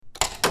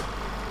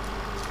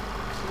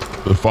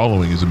The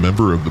following is a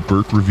member of the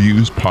Burke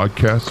Reviews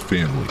podcast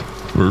family.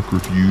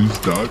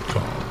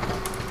 BurkeReviews.com.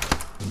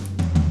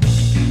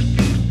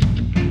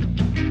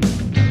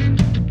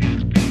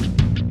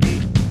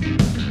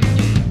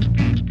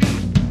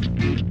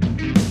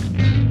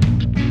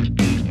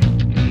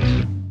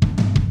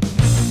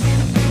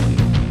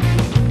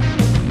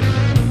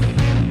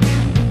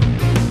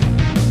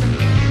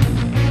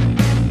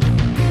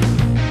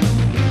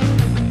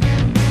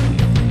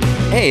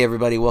 Hey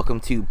everybody, welcome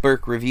to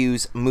Burke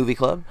Reviews Movie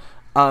Club.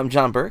 I'm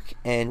John Burke,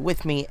 and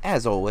with me,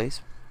 as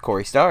always,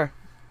 Corey Starr.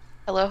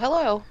 Hello,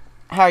 hello.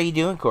 How are you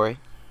doing, Corey?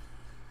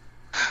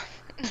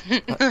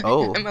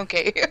 Oh. I'm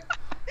okay.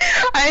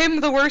 I am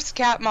the worst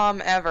cat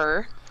mom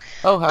ever.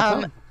 Oh,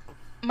 how come?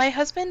 My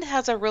husband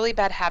has a really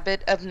bad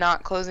habit of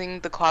not closing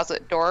the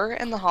closet door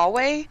in the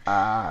hallway.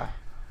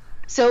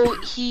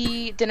 So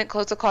he didn't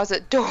close the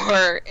closet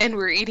door, and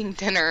we're eating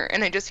dinner,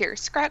 and I just hear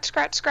scratch,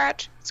 scratch,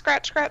 scratch,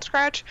 scratch, scratch,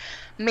 scratch.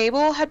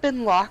 Mabel had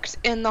been locked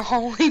in the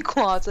hallway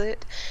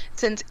closet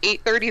since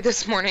 8:30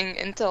 this morning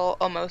until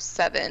almost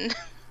 7.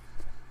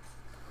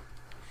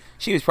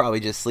 She was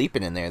probably just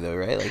sleeping in there, though,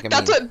 right?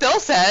 That's what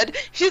Bill said.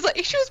 She's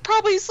like, she was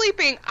probably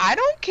sleeping. I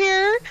don't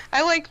care.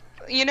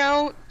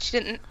 She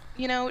didn't.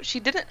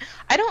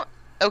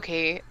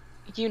 Okay.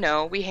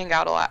 We hang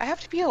out a lot. I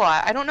have to pee a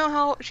lot. I don't know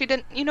how she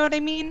didn't, you know what I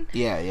mean?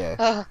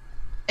 Yeah.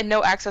 And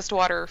no access to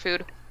water or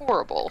food.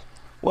 Horrible.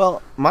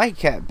 Well, my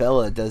cat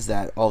Bella does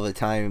that all the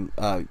time.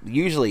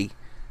 Usually,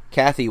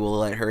 Kathy will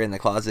let her in the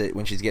closet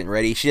when she's getting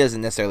ready. She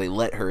doesn't necessarily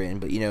let her in,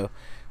 but, she'll...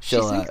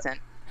 She sneaks in.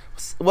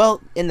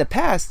 Well, in the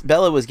past,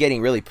 Bella was getting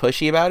really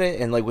pushy about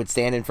it and, would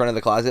stand in front of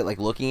the closet,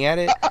 looking at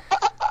it.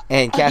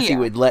 And Kathy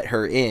would let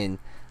her in.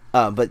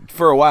 But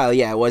for a while,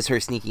 it was her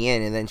sneaking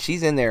in, and then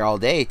she's in there all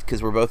day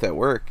because we're both at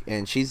work,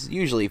 and she's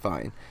usually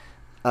fine.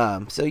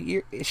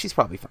 She's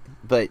probably fine.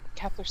 But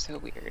cats are so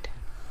weird.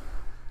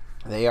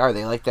 They are.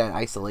 They like that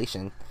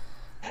isolation.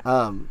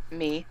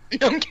 Me?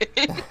 No, I'm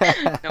kidding.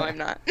 No, I'm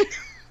not.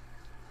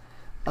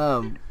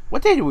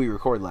 What day did we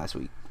record last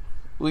week?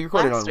 We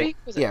recorded last week?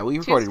 We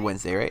recorded Tuesday?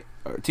 Wednesday, right?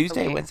 Or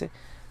Tuesday, okay. Wednesday.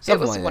 Something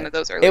it was like one that. of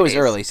those early. It was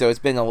days. early, so it's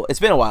been a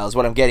while. Is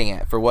what I'm getting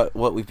at for what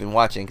we've been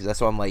watching, because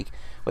that's why I'm like,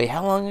 wait,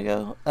 how long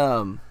ago?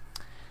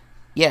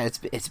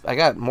 It's I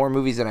got more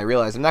movies than I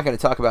realized. I'm not going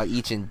to talk about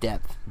each in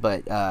depth,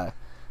 but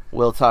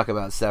we'll talk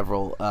about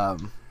several,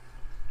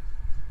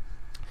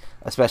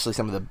 especially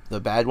some of the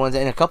bad ones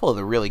and a couple of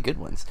the really good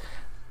ones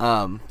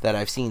that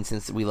I've seen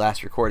since we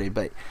last recorded.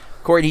 But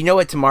Corey, do you know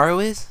what tomorrow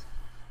is?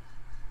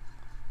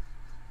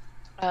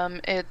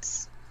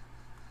 It's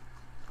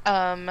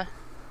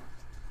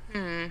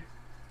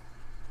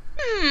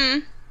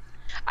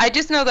I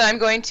just know that I'm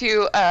going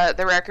to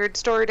the Record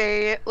Store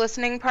Day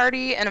listening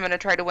party, and I'm going to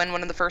try to win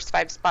one of the first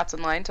 5 spots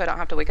in line, so I don't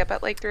have to wake up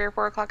at 3 or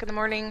 4 o'clock in the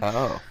morning.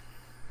 Oh.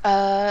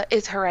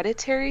 Is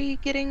Hereditary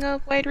getting a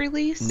wide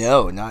release?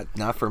 No,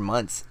 not for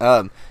months.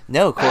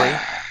 No, Corey.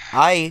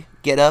 I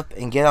get up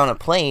and get on a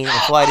plane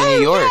and fly to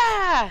New York.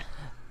 Yeah!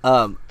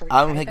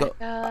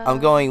 I'm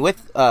going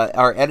with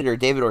our editor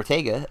David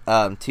Ortega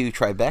to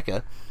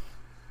Tribeca.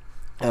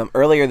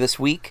 Earlier this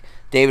week,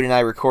 David and I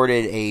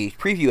recorded a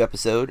preview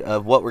episode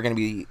of what we're going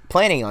to be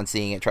planning on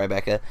seeing at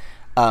Tribeca.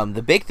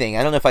 The big thing,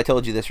 I don't know if I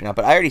told you this or not,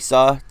 but I already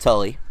saw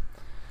Tully.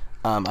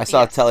 I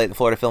saw Tully at the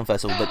Florida Film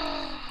Festival, but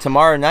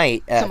tomorrow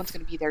night... someone's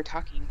going to be there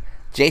talking.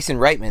 Jason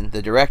Reitman,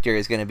 the director,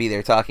 is going to be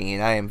there talking,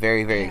 and I am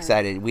very, very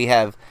excited. We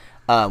have...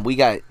 we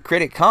got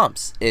critic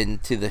comps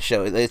into the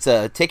show. It's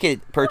a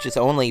ticket purchase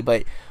only,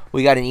 but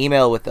we got an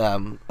email with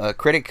a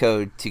critic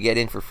code to get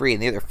in for free,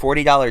 and they're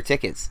 $40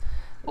 tickets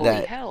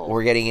that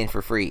we're getting in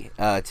for free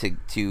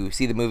to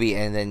see the movie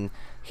and then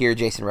hear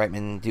Jason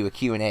Reitman do a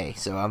Q&A.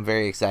 So I'm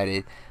very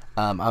excited.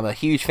 I'm a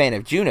huge fan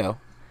of Juno,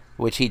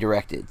 which he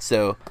directed.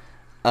 So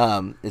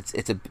I'm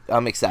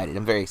excited.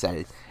 I'm very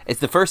excited. It's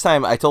the first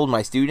time I told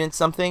my students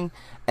something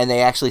and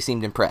they actually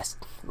seemed impressed.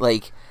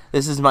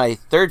 This is my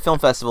 3rd film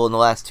festival in the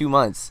last 2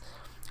 months,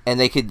 and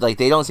they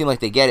don't seem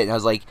like they get it. And I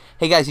was like,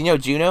 hey guys, you know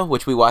Juno,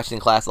 which we watched in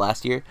class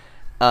last year?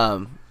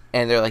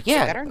 And they're like,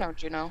 yeah. I don't know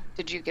Juno.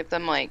 Did you give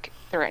them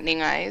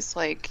threatening eyes?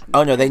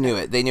 Oh no, they knew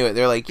it.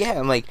 They're like, yeah.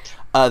 I'm like,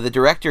 the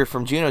director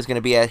from Juno is going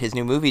to be at his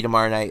new movie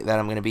tomorrow night that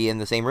I'm going to be in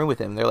the same room with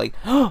him. They're like,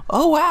 oh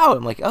wow.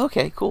 I'm like,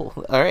 okay, cool.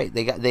 All right.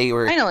 They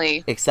were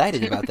finally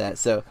excited about that.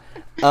 So,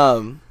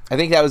 I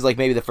think that was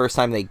maybe the first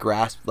time they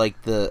grasped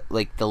the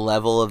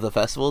level of the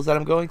festivals that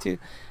I'm going to.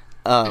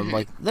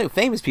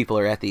 Famous people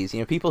are at these.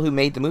 People who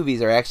made the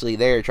movies are actually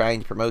there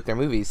trying to promote their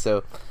movies.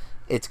 So,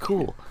 it's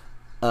cool.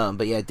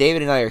 But yeah,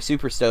 David and I are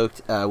super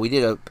stoked. We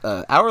did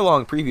a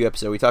hour-long preview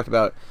episode. We talked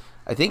about,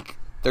 I think,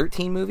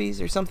 13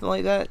 movies or something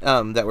like that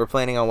that we're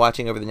planning on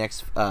watching over the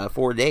next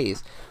 4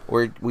 days.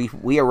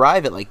 We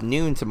arrive at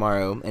noon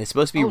tomorrow, and it's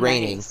supposed to be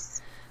raining.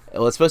 Nice.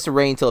 Well, it's supposed to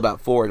rain till about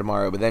 4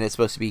 tomorrow, but then it's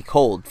supposed to be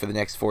cold for the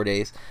next 4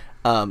 days.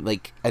 I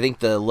think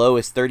the low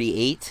is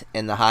 38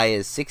 and the high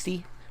is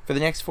 60 for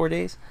the next 4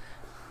 days.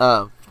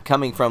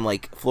 Coming from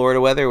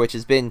Florida weather, which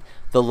has been,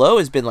 the low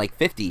has been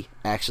 50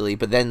 actually,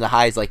 but then the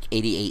high is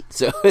 88.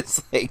 So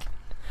it's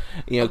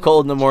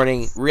Cold in the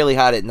morning, really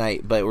hot at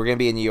night. But we're gonna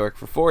be in New York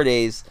for 4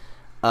 days.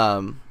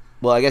 Well,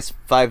 I guess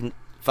 4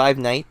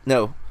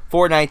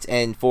 nights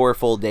and 4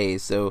 full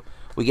days. So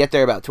we get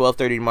there about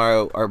 12:30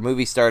 tomorrow. Our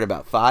movies start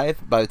about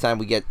 5. By the time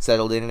we get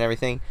settled in and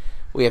everything,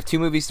 we have 2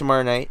 movies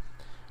tomorrow night,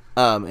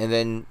 and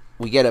then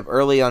we get up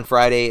early on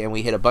Friday and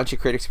we hit a bunch of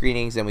critic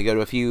screenings, and we go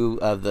to a few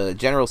of the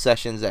general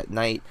sessions at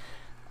night.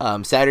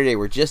 Saturday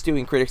we're just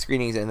doing critic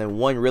screenings and then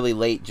one really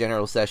late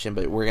general session,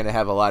 but we're gonna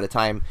have a lot of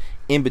time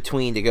in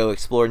between to go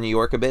explore New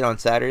York a bit on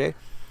Saturday.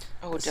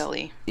 Oh,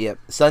 Delhi. Yep.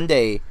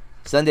 Sunday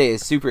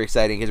is super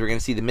exciting because we're going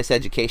to see The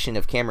Miseducation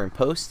of Cameron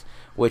Post,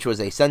 which was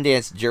a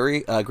Sundance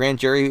grand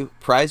jury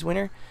prize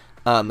winner.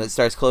 That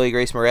stars Chloe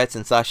Grace Moretz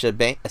and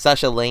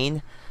Sasha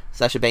Lane.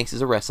 Sasha Banks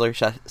is a wrestler.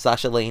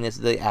 Sasha Lane is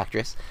the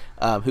actress,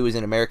 who was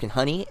in American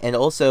Honey, and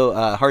also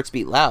Hearts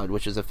Beat Loud,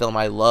 which is a film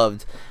I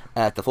loved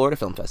at the Florida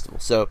Film Festival.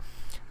 So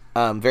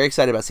very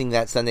excited about seeing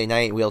that Sunday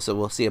night. We also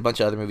will see a bunch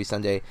of other movies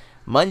Sunday.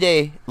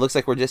 Monday looks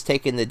like we're just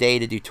taking the day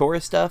to do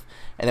tourist stuff,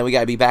 and then we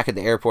got to be back at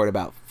the airport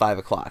about 5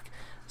 o'clock.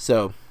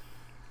 So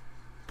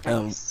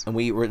Nice. and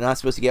we were not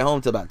supposed to get home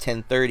till about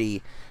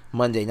 10:30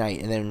 Monday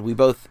night, and then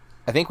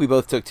I think we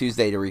both took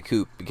Tuesday to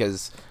recoup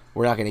because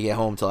we're not going to get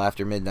home till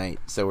after midnight.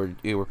 So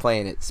we're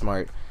playing it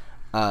smart,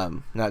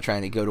 not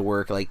trying to go to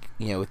work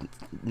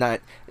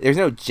there's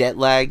no jet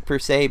lag per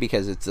se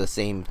because it's the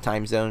same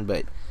time zone,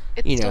 but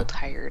It's still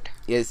tired.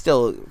 it's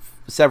still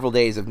several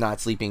days of not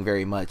sleeping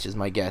very much is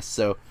my guess.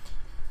 So,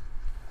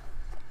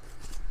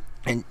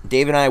 and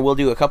Dave and I will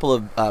do a couple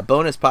of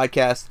bonus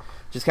podcasts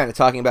just kind of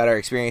talking about our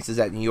experiences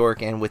at New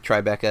York and with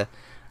Tribeca.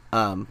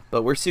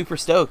 But we're super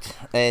stoked,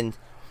 and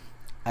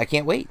I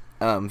can't wait.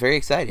 Very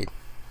excited.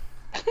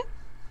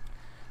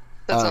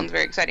 That sounds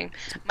very exciting.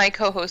 My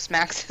co-host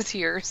Max is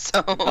here,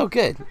 so... Oh,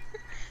 good.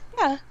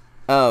 Yeah.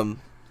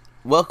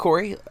 Well,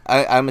 Corey,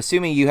 I'm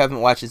assuming you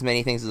haven't watched as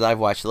many things as I've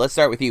watched. So let's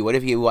start with you. What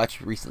have you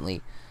watched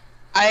recently?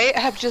 I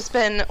have just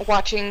been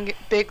watching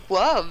Big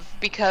Love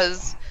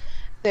because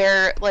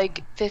they're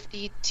like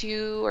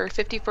 52 or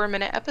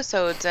 54-minute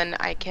episodes, and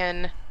I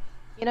can,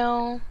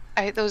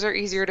 those are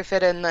easier to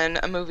fit in than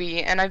a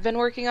movie, and I've been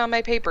working on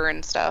my paper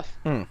and stuff.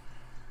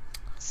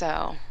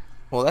 So.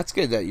 Well, that's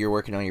good that you're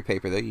working on your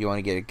paper, though. You want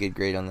to get a good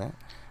grade on that.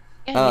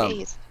 Yeah,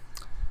 A's.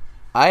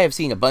 I have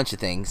seen a bunch of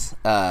things.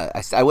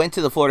 I went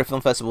to the Florida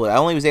Film Festival. I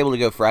only was able to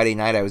go Friday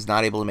night. I was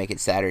not able to make it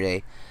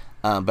Saturday.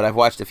 But I've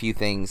watched a few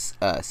things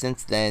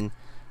since then.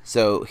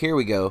 So here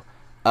we go.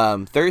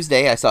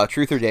 Thursday, I saw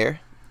Truth or Dare.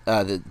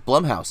 The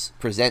Blumhouse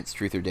presents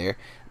Truth or Dare.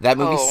 That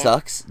movie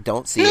sucks.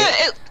 Don't see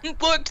it.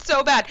 It looked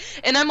so bad.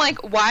 And I'm like,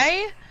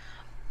 why?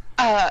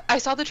 I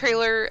saw the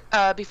trailer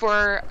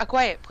before A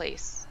Quiet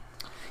Place.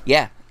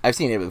 Yeah, I've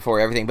seen it before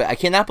everything, but I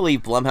cannot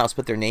believe Blumhouse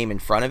put their name in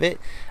front of it.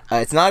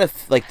 It's not the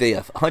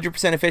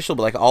 100% official,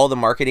 but like all the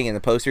marketing and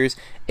the posters,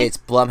 it's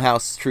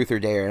Blumhouse Truth or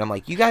Dare, and I'm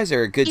like, you guys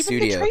are a good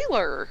studio. Even the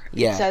trailer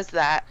says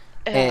that.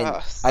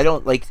 And I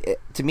don't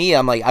to me,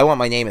 I'm like, I want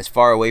my name as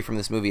far away from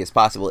this movie as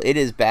possible. It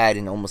is bad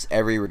in almost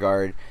every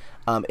regard.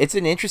 It's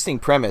an interesting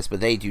premise,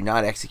 but they do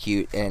not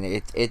execute, and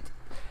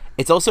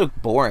it's also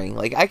boring.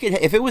 Like,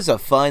 if it was a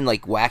fun,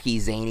 like, wacky,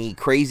 zany,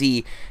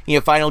 crazy,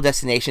 Final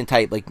Destination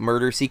type, like,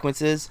 murder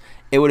sequences,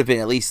 it would have been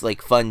at least,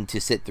 like, fun to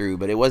sit through,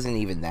 but it wasn't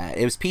even that.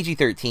 It was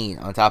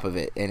PG-13 on top of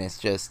it, and it's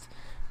just,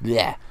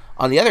 yeah.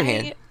 On the other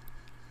hand...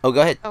 Oh,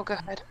 go ahead. Oh, go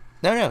ahead.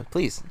 No,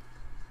 please.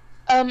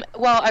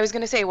 Well, I was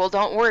going to say, well,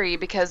 don't worry,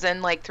 because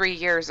in, 3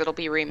 years it'll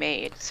be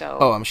remade, so...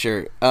 Oh, I'm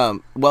sure.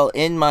 Well,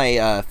 in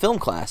my film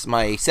class,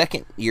 my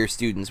second-year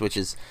students, which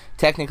is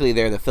technically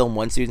they're the Film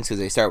 1 students because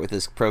they start with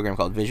this program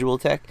called Visual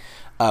Tech,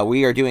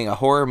 we are doing a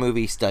horror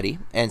movie study,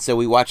 and so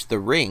we watched The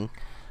Ring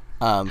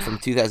from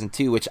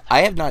 2002, which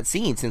I have not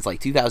seen since,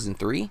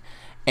 2003,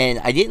 and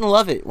I didn't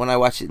love it when I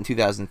watched it in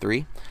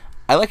 2003.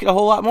 I like it a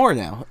whole lot more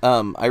now.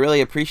 I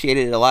really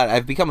appreciated it a lot.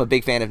 I've become a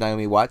big fan of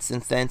Naomi Watts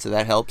since then, so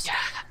that helps.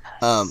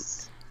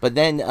 Yes. But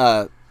then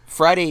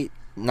Friday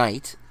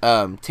night,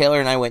 Taylor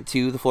and I went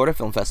to the Florida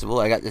Film Festival.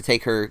 I got to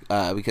take her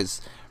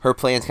because her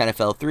plans kind of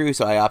fell through,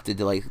 so I opted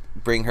to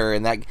bring her,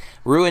 and that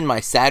ruined my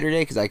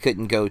Saturday because I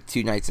couldn't go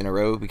 2 nights in a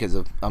row because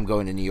I'm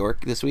going to New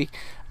York this week.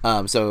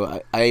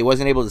 So I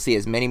wasn't able to see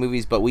as many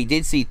movies, but we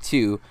did see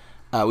 2.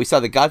 We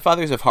saw The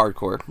Godfathers of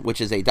Hardcore, which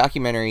is a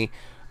documentary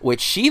which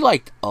she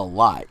liked a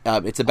lot.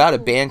 It's about a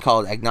band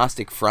called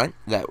Agnostic Front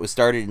that was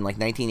started in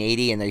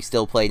 1980, and they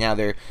still play now.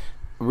 They're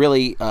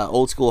really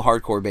old school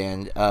hardcore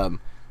band,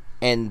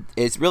 and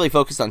it's really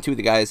focused on 2 of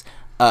the guys.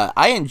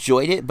 I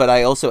enjoyed it, but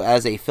I also,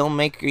 as a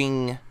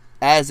filmmaking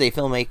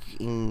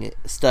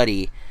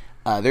study,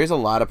 there's a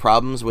lot of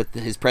problems with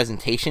his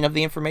presentation of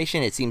the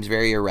information. It seems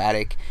very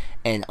erratic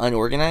and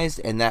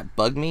unorganized, and that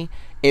bugged me.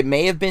 It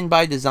may have been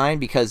by design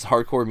because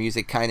hardcore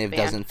music kind of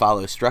doesn't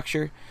follow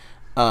structure,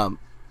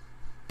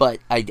 but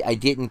I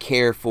didn't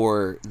care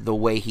for the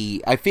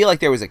way I feel like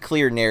there was a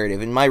clear narrative.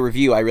 In my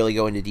review, I really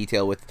go into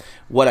detail with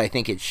what I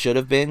think it should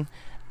have been.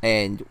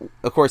 And,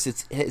 of course,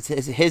 it's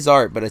his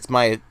art, but it's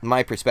my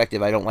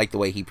perspective. I don't like the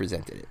way he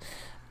presented it.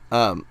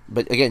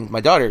 But, again,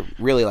 my daughter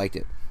really liked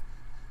it.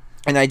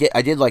 And I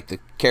did like the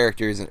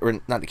characters,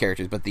 or not the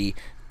characters, but the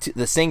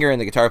singer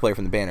and the guitar player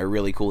from the band are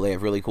really cool. They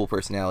have really cool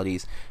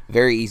personalities,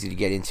 very easy to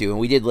get into. And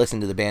we did listen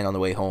to the band on the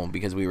way home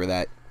because we were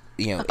that,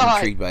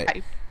 intrigued by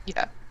it.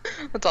 Yeah,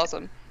 that's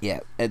awesome.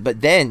 Yeah,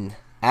 but then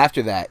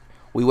after that,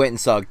 we went and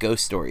saw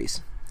Ghost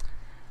Stories.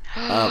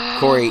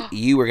 Corey,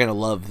 you are gonna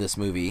love this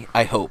movie.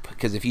 I hope,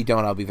 because if you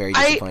don't, I'll be very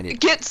disappointed. I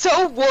get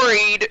so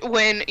worried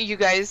when you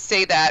guys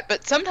say that,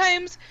 but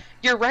sometimes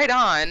you're right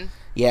on.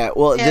 Yeah,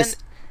 well, I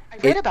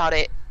read about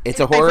it. It's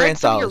a horror anthology. I read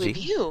some of your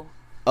review.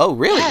 Oh,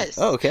 really? Yes.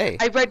 Oh, okay.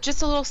 I read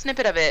just a little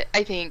snippet of it.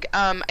 I think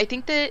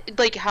that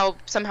like how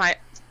somehow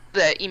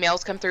the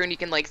emails come through and you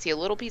can like see a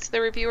little piece of the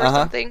review or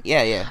something.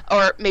 Yeah.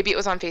 Or maybe it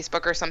was on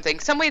Facebook or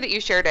something. Some way that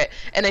you shared it,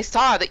 and I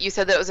saw that you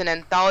said that it was an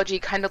anthology,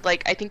 kind of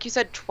like I think you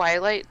said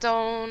Twilight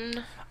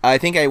Zone. I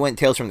think I went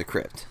Tales from the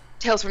Crypt.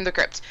 Tales from the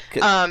Crypt.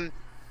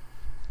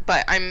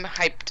 But I'm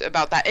hyped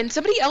about that. And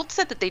somebody else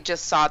said that they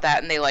just saw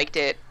that and they liked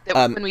it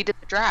when we did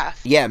the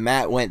draft. Yeah,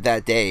 Matt went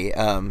that day.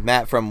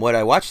 Matt from What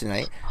I Watched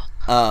Tonight.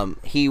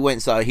 He went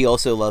and saw it. He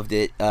also loved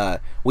it.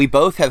 We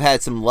both have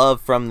had some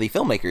love from the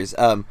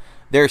filmmakers.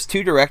 There's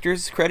 2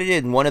 directors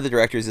credited, and one of the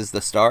directors is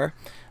the star.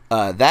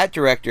 That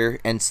director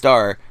and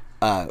star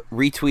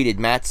retweeted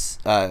Matt's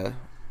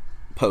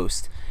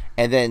post.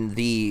 And then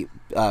the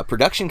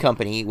production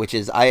company, which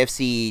is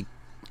IFC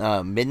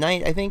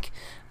Midnight, I think,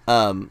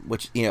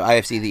 which,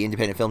 IFC, the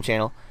independent film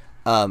channel,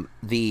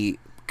 the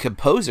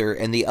composer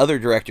and the other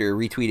director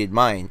retweeted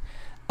mine,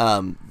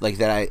 like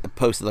that I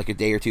posted like a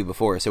day or 2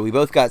 before. So we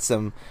both got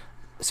some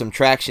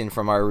traction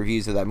from our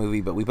reviews of that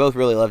movie, but we both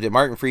really loved it.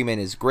 Martin Freeman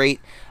is great.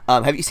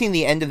 Have you seen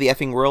The End of the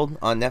Effing World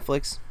on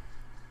Netflix?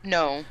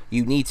 No.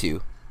 You need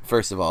to,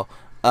 first of all.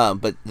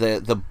 But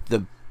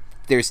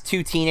there's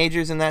 2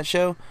 teenagers in that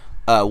show.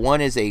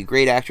 One is a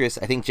great actress.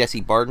 I think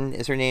Jessie Barden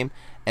is her name,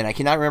 and I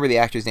cannot remember the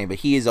actor's name, but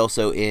he is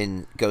also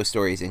in Ghost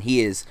Stories, and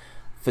he is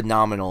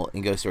phenomenal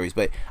in Ghost Stories.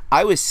 But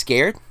I was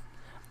scared.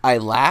 I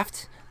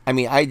laughed. I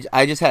mean,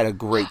 I just had a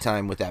great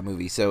time with that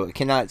movie, so I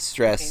cannot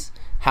stress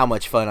how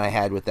much fun I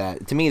had with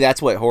that. To me,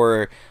 that's what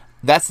horror...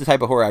 That's the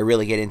type of horror I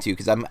really get into,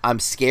 because I'm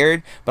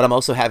scared, but I'm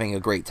also having a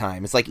great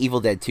time. It's like Evil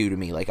Dead 2 to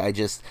me. Like,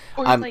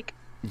 I'm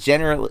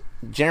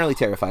generally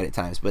terrified at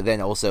times, but then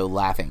also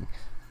laughing.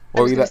 I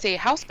was going to say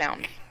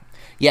Housebound.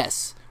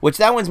 Yes, which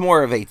that one's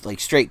more of a like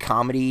straight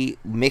comedy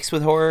mixed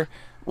with horror.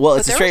 Well,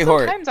 it's a straight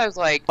horror. Sometimes I was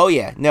like, oh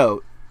yeah,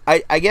 no,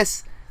 I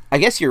guess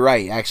you're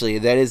right. Actually,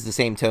 that is the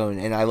same tone,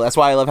 and that's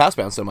why I love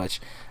Housebound so much.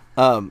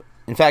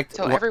 In fact,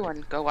 so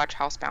everyone go watch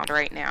Housebound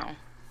right now.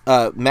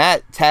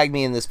 Matt tagged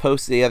me in this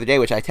post the other day,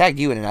 which I tagged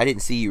you in, and I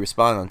didn't see you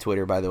respond on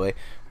Twitter, by the way.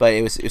 But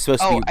it was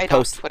supposed to be I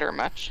don't Twitter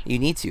much. You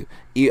need to.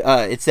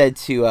 It said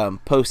to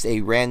post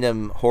a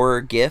random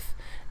horror GIF.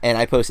 And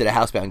I posted a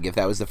Housebound GIF.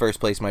 That was the first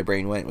place my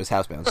brain went, was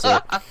Housebound. So,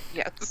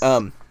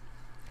 yes.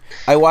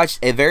 I watched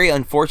a very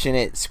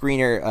unfortunate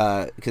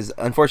screener, because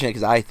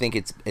I think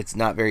it's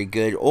not very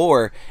good,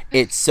 or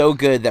it's so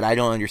good that I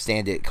don't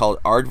understand it,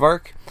 called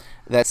Aardvark,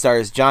 that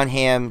stars John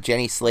Hamm,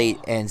 Jenny Slate,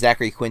 and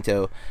Zachary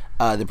Quinto.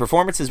 The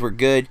performances were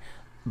good,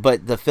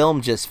 but the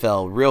film just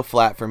fell real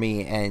flat for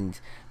me, and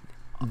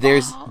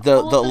there's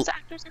those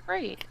actors are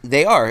great.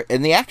 They are,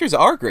 and the actors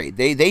are great.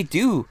 They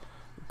do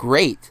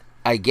great.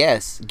 I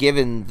guess,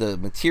 given the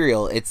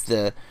material. It's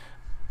the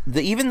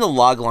even the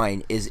log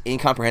line is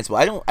incomprehensible.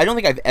 I don't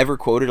think I've ever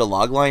quoted a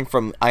log line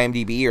from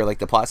IMDb or like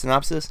the plot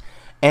synopsis,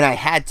 and I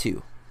had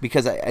to,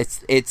 because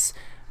it's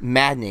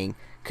maddening,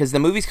 because the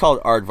movie's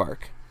called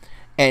Aardvark,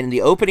 and in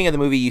the opening of the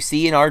movie you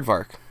see an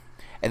aardvark,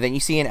 and then you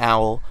see an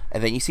owl,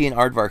 and then you see an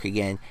aardvark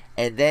again,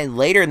 and then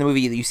later in the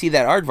movie you see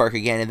that aardvark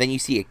again, and then you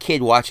see a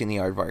kid watching the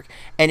aardvark,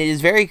 and it is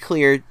very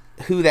clear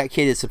who that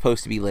kid is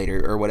supposed to be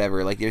later or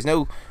whatever. Like,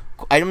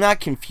 I'm not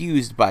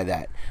confused by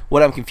that.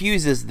 What I'm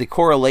confused is the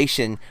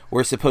correlation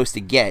we're supposed to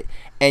get.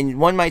 And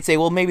one might say,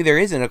 well, maybe there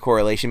isn't a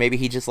correlation. Maybe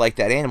he just liked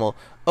that animal.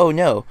 Oh,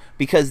 no.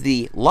 Because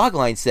the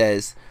logline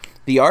says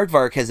the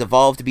aardvark has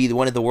evolved to be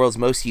one of the world's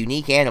most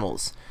unique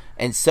animals.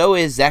 And so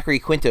is Zachary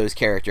Quinto's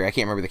character. I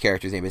can't remember the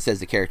character's name. It says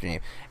the character name.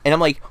 And I'm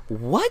like,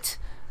 what?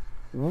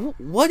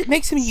 What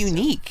makes him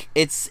unique?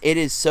 It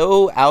is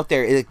so out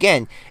there.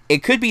 Again,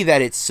 it could be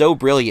that it's so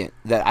brilliant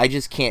that I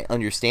just can't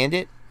understand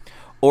it.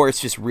 Or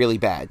it's just really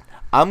bad.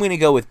 I'm going to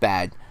go with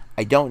bad.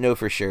 I don't know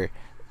for sure.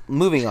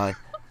 Moving on.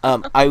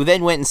 I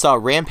then went and saw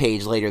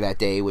Rampage later that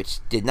day, which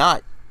did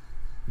not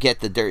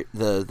get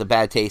the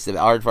bad taste of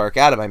Aardvark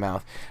out of my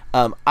mouth.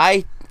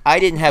 I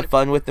didn't have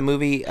fun with the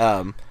movie.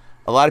 A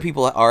lot of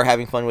people are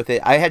having fun with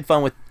it. I had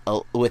fun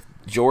with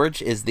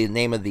George, is the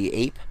name of the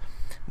ape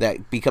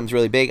that becomes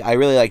really big. I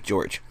really like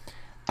George.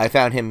 I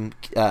found him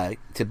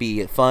to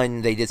be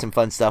fun. They did some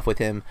fun stuff with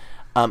him.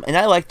 And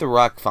I like The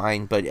Rock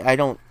fine, but I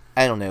don't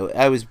know.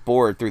 I was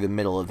bored through the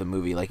middle of the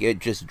movie. Like, it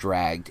just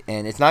dragged.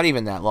 And it's not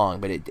even that long,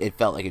 but it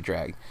felt like it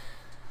dragged.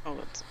 Oh,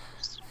 that's...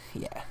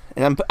 Yeah.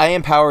 And I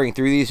am powering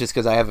through these just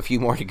because I have a few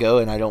more to go,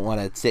 and I don't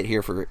want to sit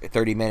here for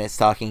 30 minutes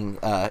talking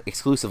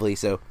exclusively.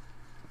 So,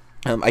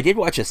 I did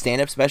watch a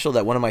stand-up special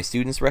that one of my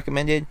students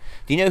recommended.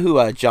 Do you know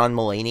who John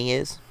Mulaney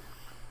is?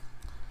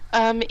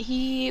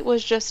 He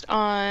was just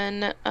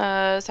on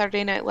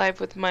Saturday Night Live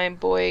with my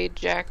boy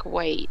Jack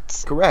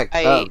White. Correct.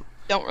 I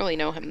don't really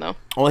know him though.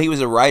 Well, he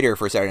was a writer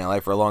for Saturday Night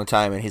Live for a long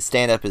time, and his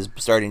stand-up is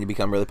starting to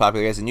become really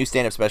popular. He has a new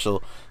stand-up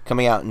special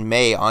coming out in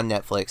May on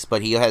Netflix,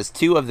 but he has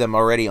 2 of them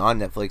already on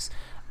Netflix.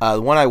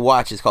 The one I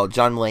watch is called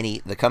John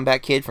Mulaney, The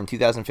Comeback Kid from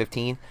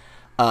 2015.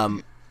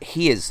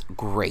 He is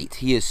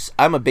great.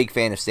 I'm a big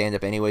fan of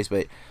stand-up anyways,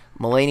 but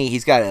Mulaney,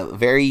 he's got a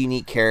very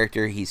unique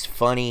character. He's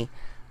funny.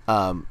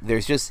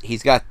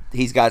 He's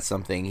got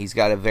something. He's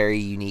got a very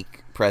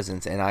unique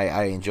presence, and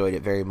I enjoyed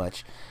it very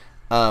much.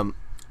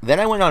 Then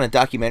I went on a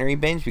documentary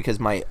binge because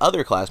my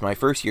other class, my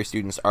first year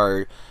students,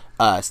 are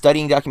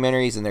studying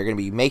documentaries, and they're going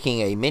to be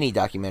making a mini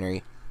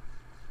documentary.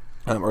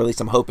 Or at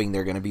least I'm hoping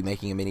they're going to be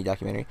making a mini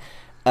documentary.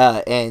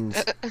 And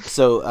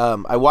so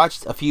I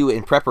watched a few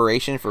in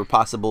preparation for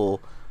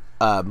possible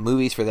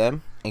movies for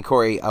them. And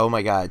Corey, oh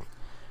my God,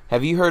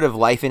 have you heard of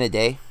Life in a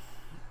Day?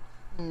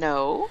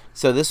 No.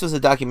 So this was a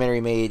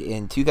documentary made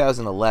in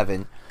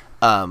 2011,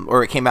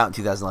 or it came out in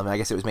 2011. I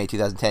guess it was made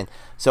 2010.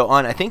 So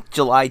on, I think,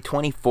 July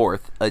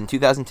 24th in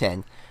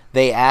 2010,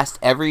 they asked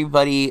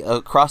everybody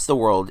across the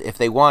world if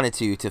they wanted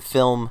to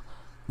film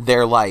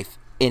their life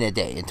in a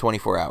day, in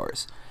 24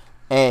 hours.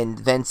 And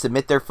then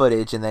submit their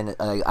footage, and then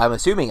I'm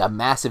assuming a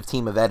massive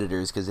team of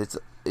editors, because it's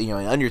an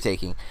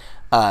undertaking,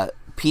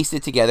 pieced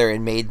it together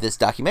and made this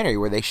documentary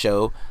where they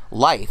show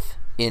life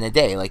in a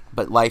day,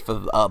 but life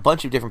of a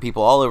bunch of different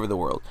people all over the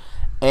world.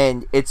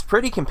 And it's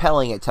pretty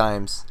compelling at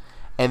times,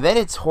 and then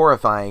it's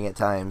horrifying at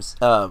times.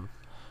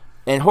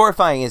 And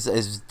horrifying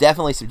is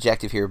definitely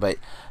subjective here, but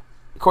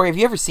Corey, have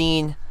you ever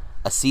seen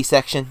a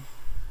C-section?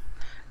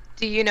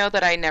 Do you know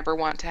that I never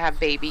want to have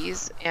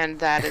babies, and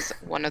that is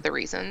one of the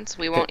reasons.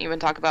 We won't even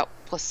talk about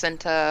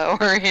placenta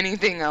or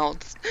anything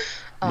else.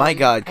 My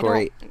God,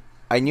 Corey,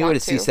 I knew what a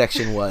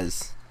C-section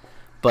was,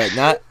 but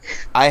not.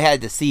 I had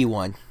to see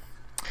one,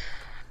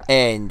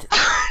 and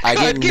I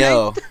didn't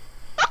know.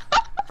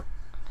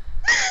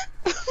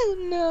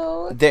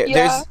 No.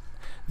 There's.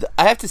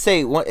 I have to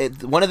say,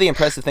 one of the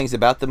impressive things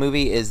about the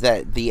movie is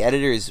that the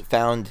editors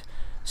found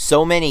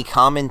so many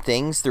common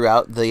things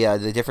throughout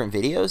the different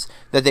videos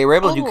that they were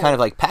able to do kind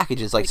of like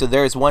packages. So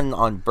there's one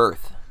on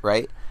birth,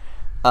 right?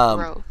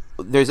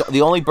 There's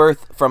the only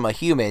birth from a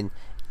human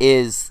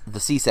is the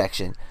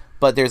C-section,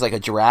 but there's like a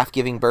giraffe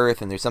giving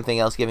birth, and there's something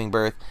else giving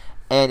birth,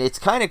 and it's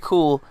kind of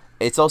cool.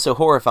 It's also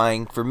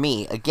horrifying for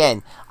me.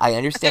 Again, I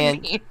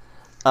understand.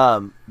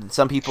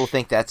 Some people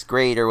think that's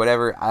great or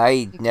whatever.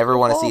 I never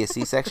want to see a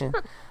C-section,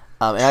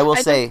 and I will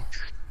say,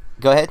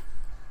 go ahead.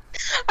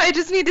 I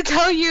just need to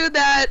tell you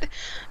that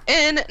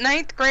in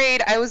 9th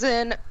grade,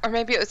 or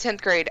maybe it was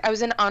 10th grade, I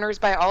was in honors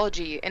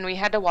biology, and we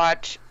had to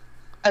watch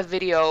a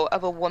video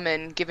of a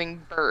woman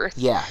giving birth.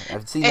 Yeah,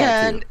 I've seen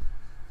that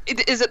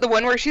too. Is it the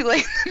one where she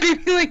the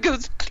baby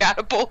goes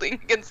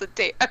catapulting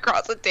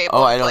across a table?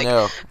 Oh, I don't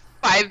know.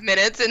 5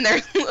 minutes, and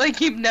there's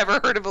you've never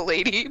heard of a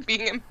lady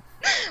being in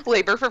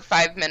labor for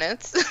 5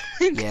 minutes.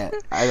 Yeah,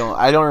 I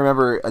don't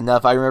remember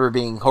enough. I remember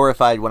being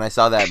horrified when I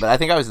saw that, but I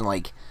think I was in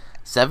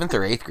 7th or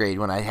 8th grade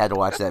when I had to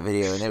watch that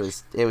video, and it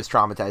was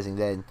traumatizing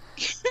then.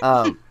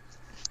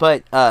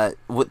 But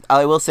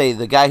I will say,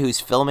 the guy who's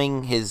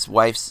filming his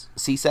wife's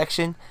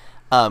C-section,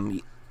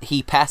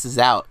 he passes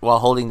out while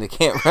holding the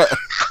camera.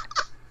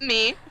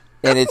 Me.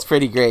 And it's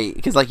pretty great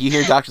because you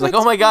hear doctors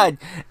oh my God,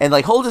 and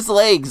hold his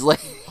legs,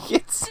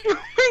 it's. Oh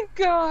my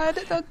God,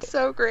 that's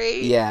so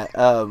great. Yeah,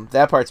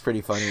 that part's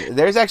pretty funny.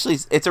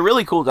 It's a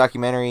really cool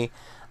documentary.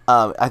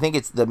 I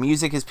think the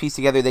music is pieced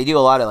together. They do a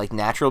lot of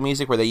natural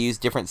music where they use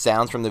different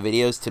sounds from the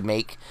videos to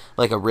make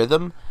a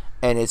rhythm,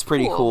 and it's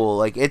pretty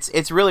cool.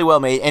 It's really well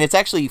made, and it's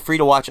actually free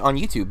to watch on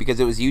YouTube because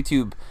it was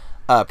YouTube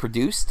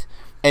produced,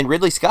 and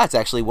Ridley Scott's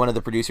actually one of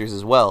the producers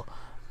as well.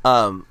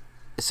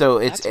 So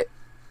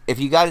if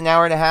you got an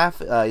hour and a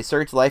half,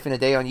 search Life in a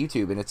Day on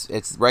YouTube, and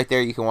it's right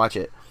there. You can watch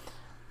it.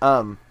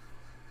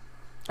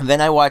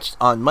 Then I watched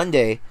on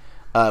Monday,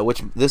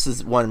 which this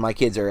is one my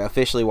kids are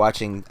officially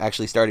watching,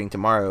 actually starting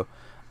tomorrow.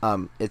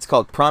 It's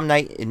called Prom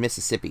Night in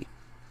Mississippi.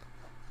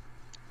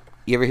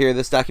 You ever hear of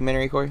this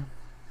documentary, Corey?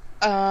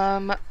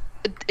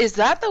 Is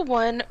that the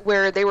one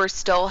where they were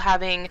still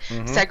having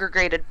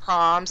segregated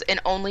proms, and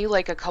only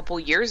a couple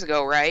years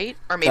ago, right?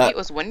 Or maybe it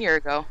was 1 year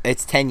ago.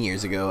 It's 10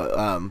 years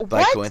ago.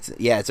 By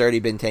coincidence. Yeah, it's already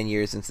been 10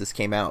 years since this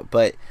came out.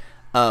 But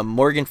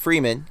Morgan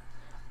Freeman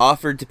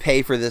offered to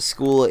pay for this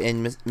school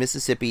in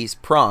Mississippi's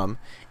prom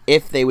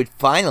if they would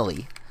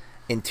finally,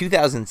 in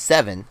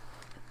 2007,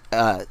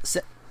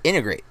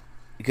 integrate.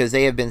 Because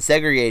they have been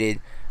segregated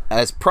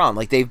as prom.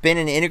 They've been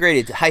an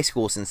integrated high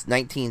school since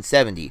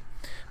 1970,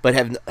 but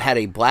have had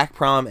a black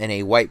prom and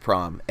a white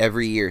prom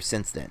every year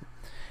since then.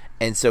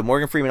 And so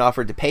Morgan Freeman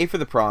offered to pay for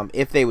the prom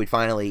if they would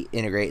finally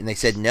integrate, and they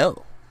said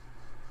no.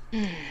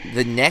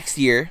 The next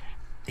year,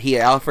 he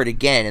offered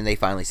again, and they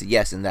finally said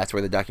yes, and that's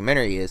where the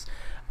documentary is.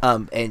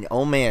 And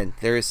oh man,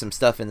 there is some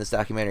stuff in this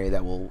documentary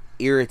that will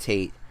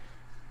irritate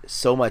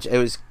so much. It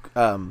was,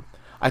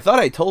 I thought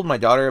I told my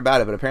daughter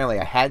about it, but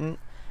apparently I hadn't.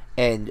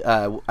 and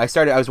I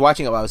was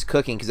watching it while I was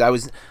cooking, because I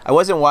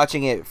wasn't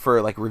watching it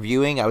for like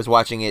reviewing. I was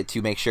watching it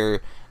to make sure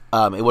it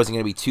wasn't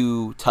going to be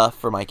too tough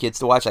for my kids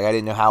to watch. Like, I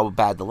didn't know how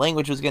bad the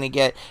language was going to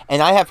get,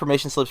 and I have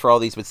permission slips for all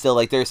these, but still,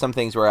 like, there are some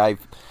things where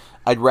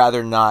I'd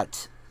rather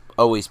not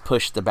always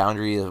push the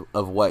boundary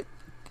of what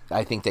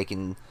I think they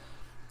can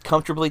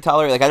comfortably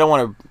tolerate. Like, I don't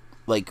want to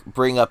like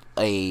bring up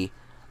a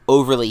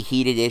overly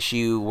heated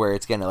issue where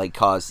it's going to like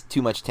cause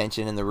too much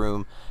tension in the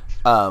room,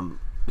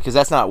 because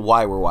that's not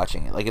why we're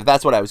watching it. Like, if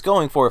that's what I was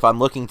going for, if I'm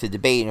looking to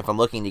debate and if I'm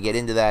looking to get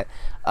into that,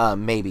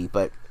 maybe,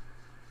 but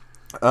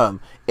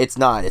it's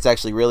not. It's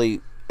actually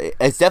really,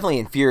 it's definitely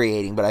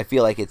infuriating, but I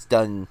feel like it's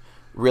done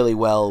really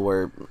well,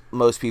 where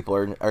most people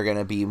are going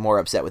to be more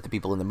upset with the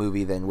people in the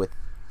movie than with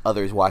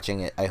others watching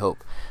it, I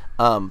hope.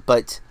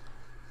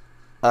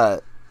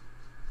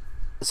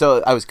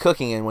 So I was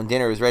cooking, and when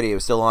dinner was ready, it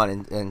was still on,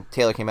 and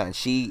Taylor came out, and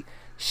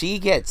she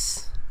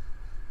gets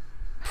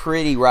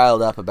pretty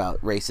riled up about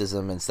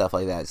racism and stuff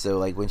like that. So,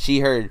 like, when she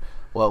heard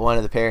what one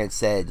of the parents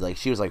said, like,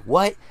 she was like,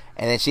 "What?"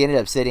 And then she ended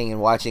up sitting and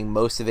watching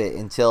most of it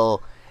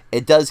until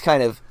it does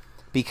kind of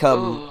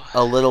become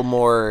a little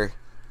more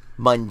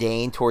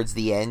mundane towards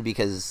the end,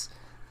 because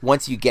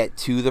once you get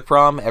to the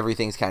prom,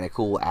 everything's kind of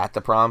cool at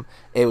the prom.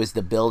 It was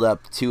the build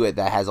up to it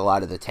that has a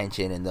lot of the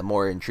tension and the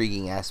more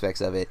intriguing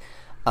aspects of it.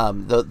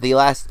 The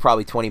last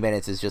probably 20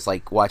 minutes is just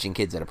like watching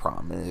kids at a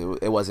prom.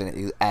 It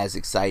wasn't as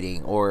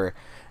exciting, or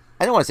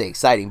I don't want to say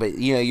exciting, but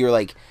you know, you're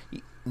like,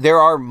 there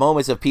are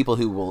moments of people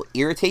who will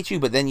irritate you,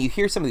 but then you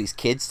hear some of these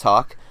kids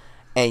talk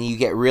and you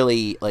get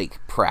really like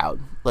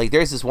proud. Like,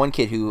 there's this one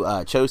kid who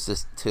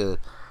chose to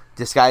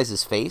disguise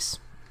his face.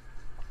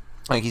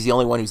 Like, he's the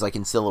only one who's like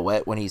in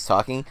silhouette when he's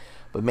talking,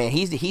 but man,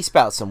 he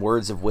spouts some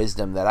words of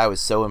wisdom that I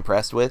was so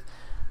impressed with.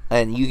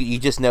 And you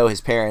just know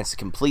his parents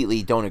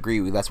completely don't agree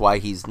with. That's why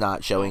he's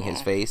not showing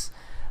his face,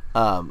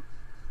 or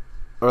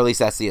at least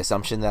that's the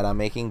assumption that I'm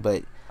making.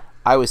 But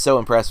I was so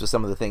impressed with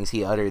some of the things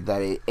he uttered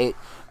that it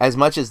as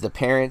much as the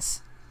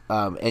parents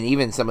and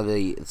even some of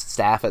the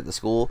staff at the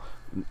school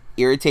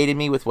irritated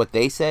me with what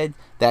they said,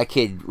 that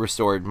kid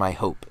restored my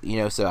hope. You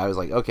know, so I was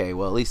like, okay,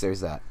 well, at least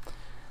there's that.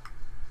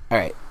 All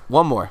right,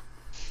 one more,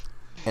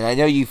 and I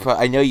know you've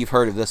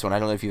heard of this one. I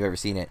don't know if you've ever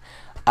seen it.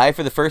 I,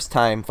 for the first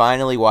time,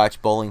 finally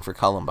watched Bowling for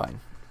Columbine.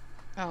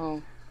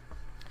 Oh.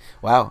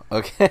 Wow,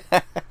 okay.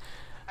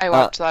 I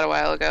watched that a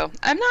while ago.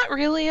 I'm not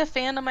really a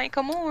fan of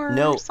Michael Moore.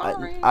 No,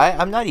 sorry.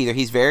 I'm not either.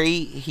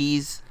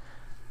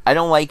 I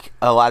don't like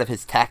a lot of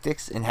his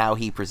tactics and how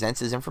he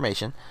presents his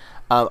information.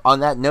 On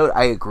that note,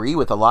 I agree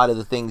with a lot of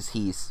the things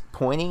he's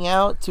pointing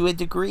out to a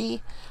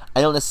degree.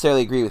 I don't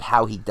necessarily agree with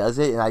how he does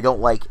it, and I don't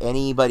like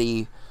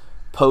anybody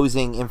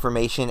posing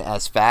information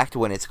as fact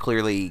when it's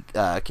clearly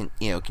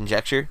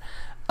conjecture.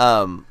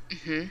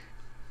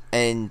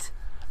 And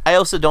I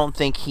also don't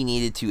think he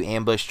needed to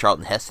ambush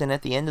Charlton Heston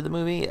at the end of the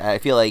movie. I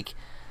feel like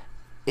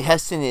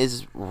Heston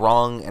is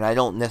wrong, and I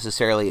don't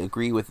necessarily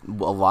agree with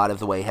a lot of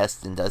the way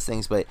Heston does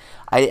things, but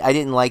I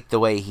didn't like the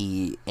way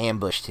he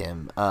ambushed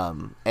him.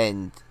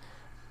 And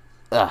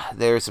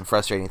there are some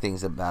frustrating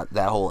things about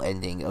that whole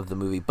ending of the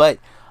movie. But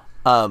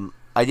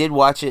I did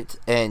watch it,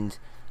 and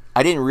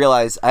I didn't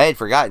realize, I had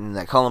forgotten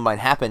that Columbine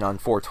happened on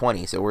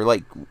 4/20, so we're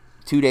like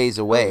 2 days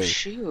away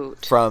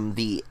from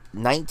the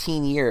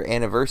 19-year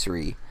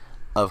anniversary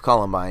of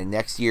Columbine.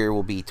 Next year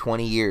will be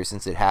 20 years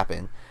since it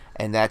happened,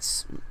 and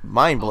that's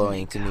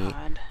mind-blowing to me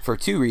for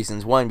two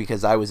reasons. One,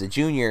 because I was a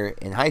junior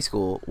in high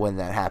school when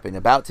that happened,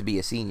 about to be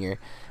a senior,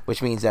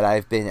 which means that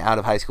I've been out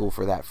of high school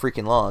for that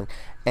freaking long,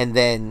 and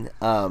then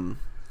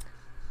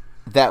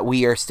that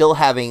we are still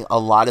having a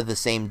lot of the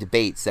same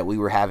debates that we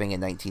were having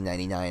in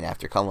 1999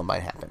 after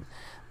Columbine happened.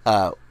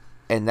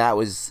 And that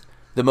was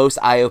the most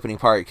eye-opening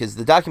part, because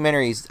the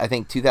documentary's, I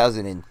think,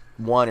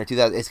 2001 or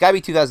 2000. It's got to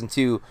be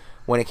 2002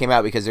 when it came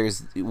out, because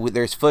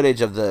there's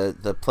footage of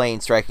the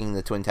plane striking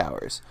the Twin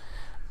Towers,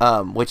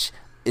 which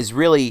is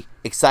really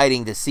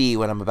exciting to see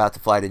when I'm about to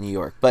fly to New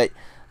York. But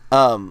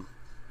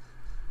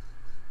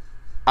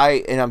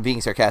and I'm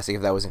being sarcastic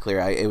if that wasn't clear.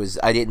 I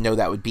didn't know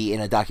that would be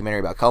in a documentary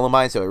about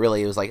Columbine, so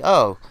it was like,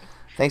 oh,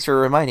 thanks for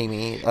reminding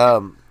me.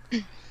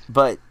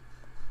 But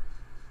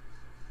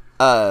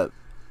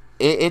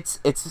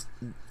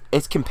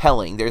it's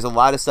compelling. There's a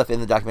lot of stuff in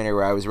the documentary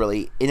where I was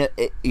really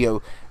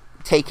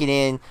taken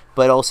in,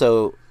 but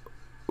also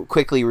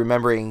quickly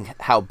remembering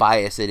how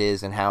biased it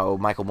is and how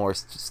Michael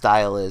Moore's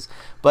style is.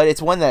 But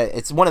it's one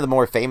of the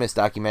more famous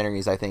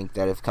documentaries, I think,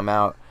 that have come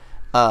out.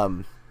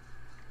 And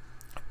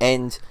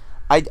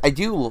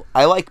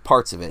I like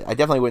parts of it. I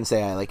definitely wouldn't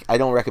say I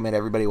don't recommend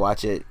everybody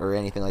watch it or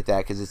anything like that,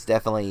 because it's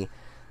definitely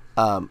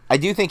I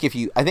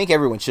think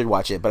everyone should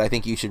watch it, but I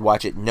think you should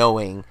watch it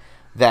knowing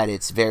that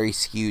it's very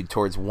skewed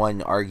towards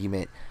one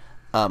argument.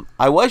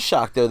 I was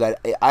shocked, though, that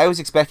I was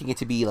expecting it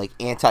to be like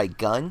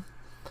anti-gun,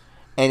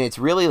 and it's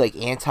really like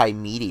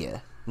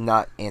anti-media,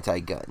 not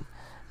anti-gun.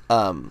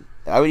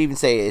 I would even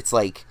say it's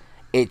like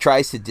it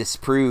tries to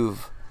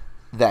disprove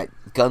that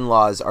gun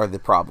laws are the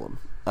problem.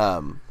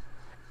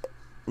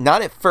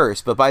 not at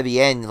first, but by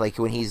the end, like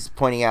when he's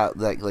pointing out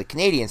like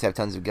Canadians have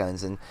tons of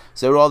guns, and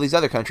so do all these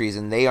other countries,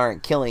 and they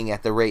aren't killing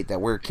at the rate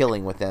that we're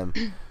killing with them.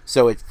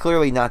 So it's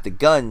clearly not the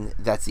gun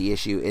that's the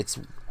issue. It's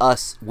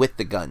us with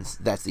the guns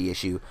that's the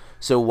issue.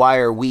 So why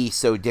are we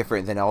so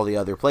different than all the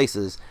other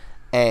places?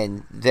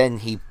 And then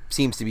he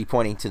seems to be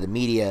pointing to the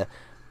media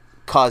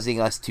causing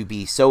us to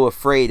be so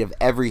afraid of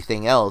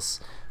everything else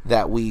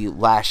that we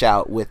lash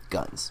out with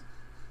guns.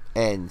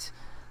 And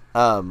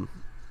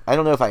I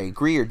don't know if I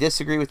agree or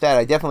disagree with that.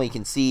 I definitely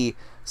can see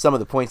some of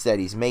the points that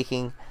he's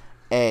making,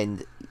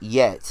 and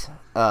yet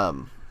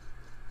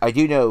I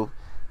do know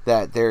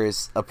that there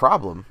is a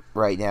problem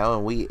right now,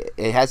 and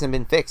it hasn't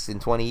been fixed in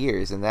 20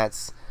 years, and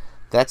that's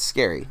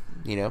scary,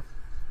 you know.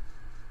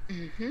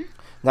 Mm-hmm.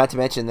 Not to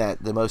mention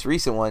that the most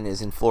recent one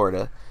is in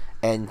Florida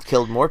and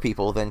killed more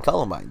people than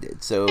Columbine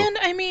did. So, and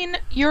I mean,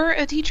 you're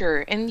a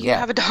teacher and you Yeah.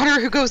 have a daughter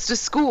who goes to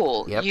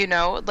school, Yep. you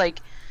know, like,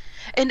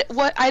 and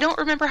what, I don't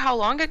remember how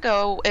long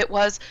ago it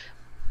was,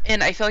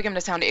 and I feel like I'm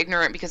going to sound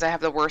ignorant because I have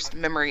the worst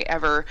memory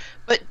ever,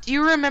 but do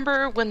you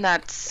remember when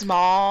that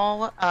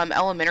small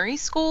elementary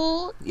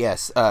school?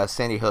 yes,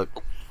 Sandy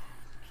Hook.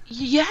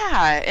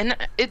 Yeah, and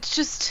it's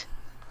just,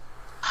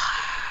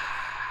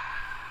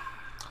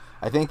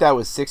 I think that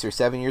was 6 or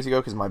 7 years ago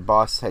because my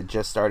boss had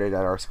just started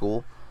at our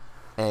school,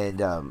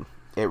 and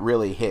it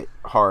really hit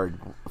hard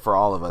for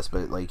all of us.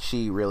 But like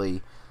she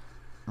really,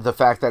 the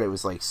fact that it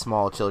was like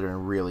small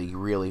children really,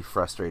 really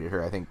frustrated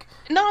her. I think.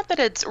 not that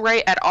it's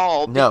right at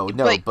all. No,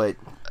 like, but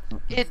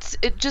it's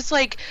just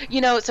like,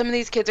 you know, some of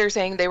these kids are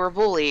saying they were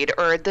bullied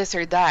or this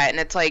or that, and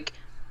it's like,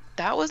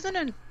 that wasn't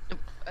an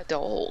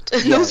adult.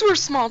 Yeah. Those were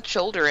small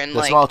children. the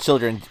like, small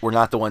children were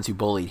not the ones who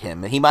bullied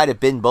him. He might have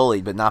been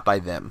bullied, but not by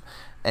them.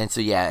 And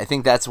so, yeah, I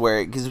think that's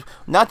where, because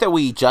not that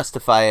we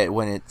justify it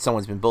when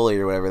someone's been bullied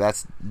or whatever.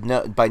 That's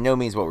by no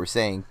means what we're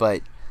saying.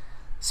 But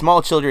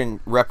small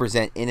children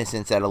represent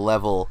innocence at a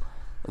level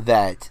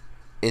that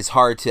is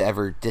hard to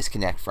ever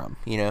disconnect from.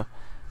 You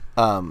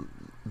know,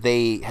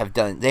 they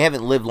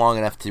haven't lived long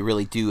enough to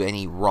really do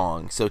any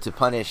wrong. So to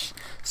punish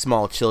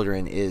small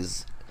children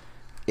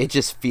it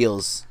just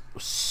feels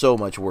so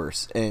much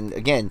worse. And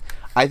again,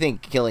 I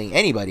think killing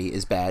anybody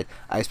is bad.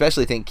 I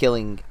especially think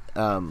killing,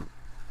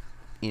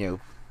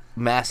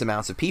 mass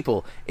amounts of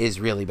people is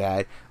really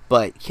bad.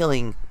 But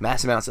killing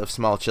mass amounts of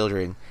small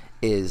children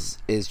is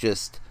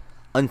just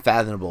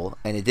unfathomable,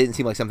 and it didn't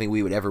seem like something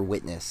we would ever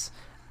witness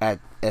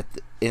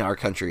in our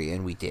country,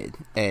 and we did.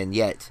 And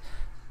yet,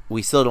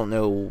 we still don't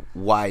know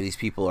why these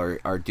people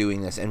are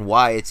doing this, and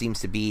why it seems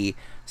to be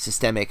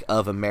systemic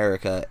of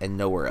America and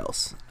nowhere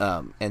else.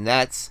 And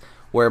that's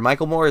where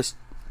Michael Morris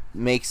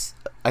makes,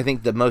 I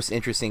think, the most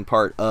interesting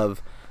part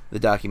of the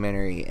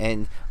documentary.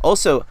 And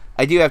also,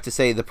 I do have to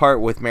say, the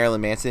part with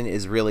Marilyn Manson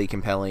is really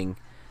compelling,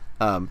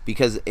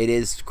 because it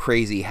is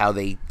crazy how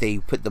they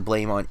put the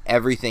blame on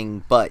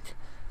everything but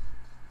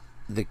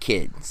the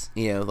kids.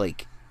 You know,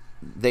 like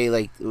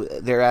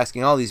they're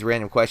asking all these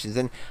random questions,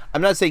 and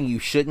I'm not saying you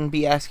shouldn't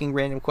be asking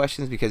random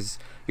questions, because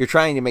you're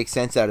trying to make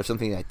sense out of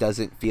something that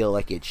doesn't feel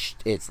like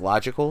it's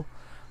logical.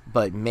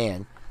 But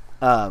man,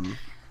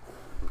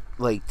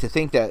 like to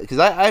think that, because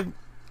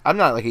I'm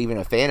not like even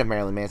a fan of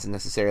Marilyn Manson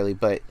necessarily,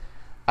 but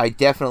I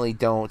definitely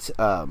don't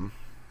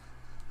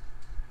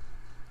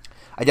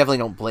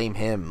blame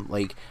him.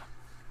 Like,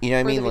 you know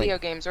what I mean? the video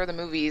like games or the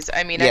movies.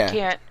 I mean, Yeah. I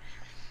can't.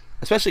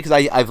 Especially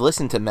because I've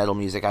listened to metal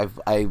music.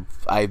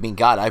 I mean,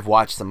 God, I've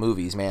watched some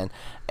movies, man,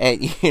 and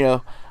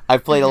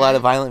I've played a lot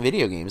of violent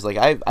video games. Like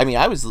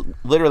I was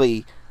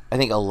literally, I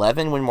think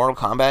 11 when Mortal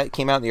Kombat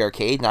came out in the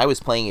arcade, and I was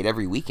playing it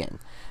every weekend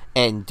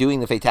and doing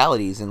the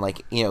fatalities and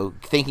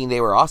thinking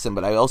they were awesome.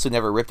 But I also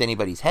never ripped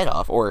anybody's head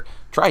off or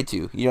tried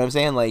to. You know what I'm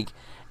saying? Like,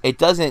 it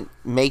doesn't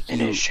make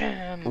you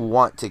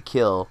want to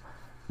kill,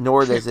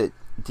 nor does it.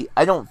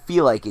 I don't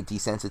feel like it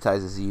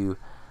desensitizes you.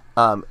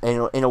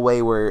 In a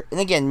way where, and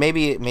again,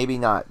 maybe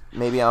not,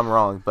 maybe I'm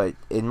wrong, but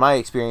in my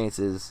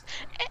experiences,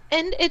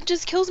 And it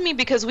just kills me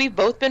because we've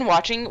both been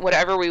watching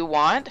whatever we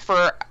want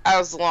for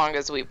as long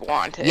as we've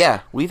wanted.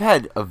 yeah, we've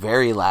had a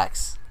very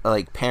lax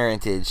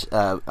parentage,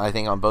 I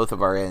think, on both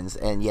of our ends,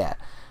 and yeah,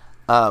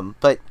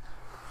 but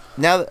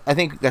now I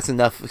think that's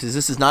enough, because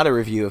this is not a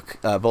review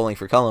of Bowling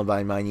for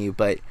Columbine, mind you,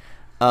 but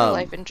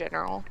life in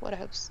general, what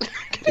else?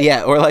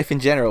 yeah, or life in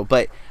general.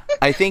 But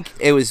I think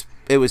it was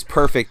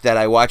perfect that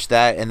I watched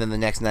that, and then the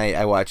next night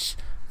I watched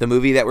the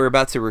movie that we're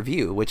about to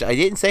review, which I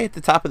didn't say at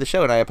the top of the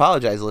show, and I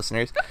apologize,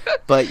 listeners,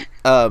 but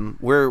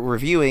we're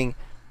reviewing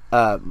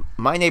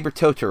My Neighbor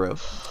Totoro,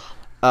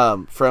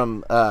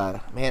 from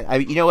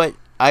man, you know what?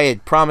 I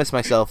had promised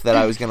myself that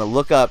I was going to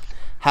look up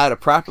how to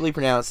properly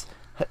pronounce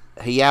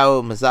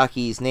Hayao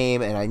Miyazaki's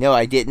name, and I know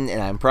I didn't,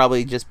 and I'm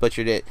probably just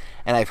butchered it,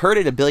 and I've heard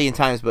it a billion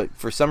times, but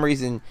for some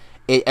reason,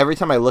 every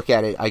time I look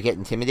at it, I get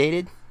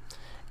intimidated,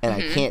 and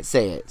I can't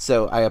say it.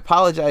 So I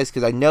apologize,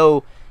 because I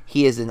know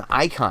he is an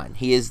icon.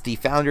 He is the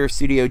founder of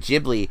Studio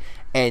Ghibli,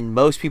 and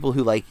most people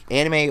who like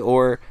anime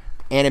or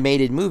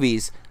animated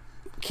movies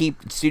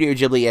keep Studio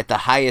Ghibli at the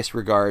highest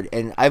regard,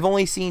 and I've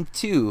only seen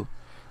 2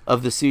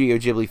 of the Studio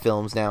Ghibli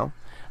films now.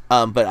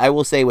 But I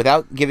will say,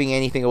 without giving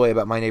anything away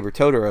about My Neighbor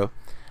Totoro,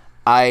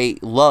 I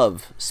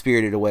love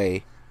Spirited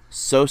Away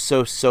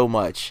so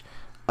much.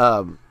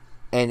 And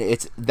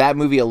it's that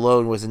movie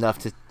alone was enough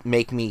to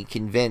make me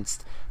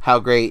convinced how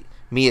great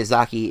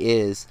Miyazaki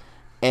is.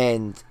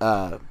 And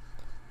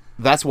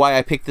that's why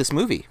I picked this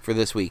movie for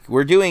this week.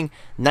 We're doing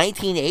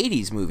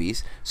 1980s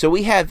movies, so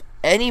we have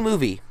any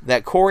movie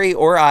that Corey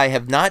or I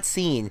have not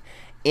seen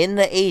in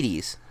the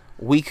 80s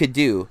we could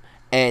do,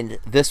 and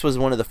this was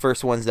one of the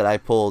first ones that I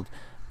pulled.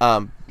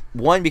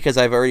 One, because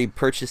I've already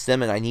purchased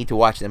them and I need to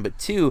watch them, but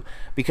two,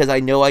 because I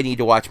know I need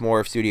to watch more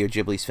of Studio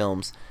Ghibli's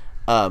films,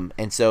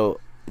 and so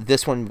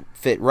this one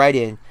fit right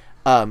in.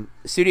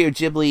 Studio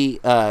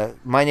Ghibli,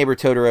 My Neighbor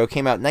Totoro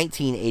came out in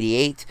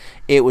 1988.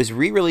 It was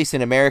re-released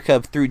in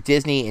America through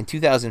Disney in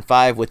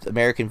 2005 with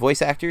American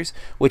voice actors,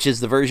 which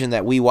is the version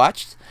that we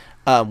watched,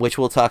 which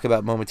we'll talk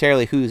about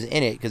momentarily who's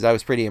in it, because I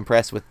was pretty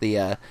impressed with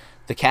the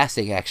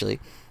casting, actually.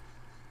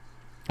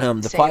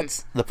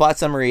 The plot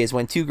summary is: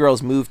 when two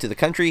girls move to the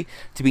country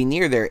to be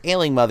near their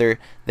ailing mother,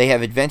 they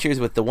have adventures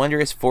with the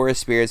wondrous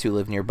forest spirits who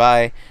live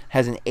nearby.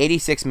 Has an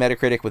 86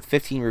 Metacritic with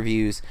 15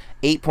 reviews,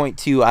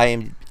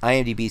 8.2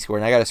 IMDb score,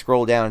 and I got to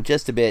scroll down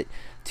just a bit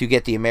to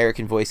get the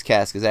American voice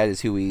cast, because that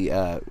is who we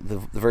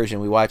the version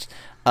we watched.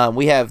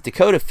 We have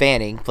Dakota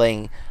Fanning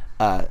playing.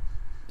 Wait,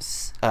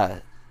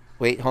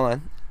 hold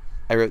on.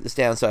 I wrote this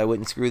down so I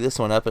wouldn't screw this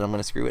one up, and I'm going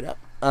to screw it up.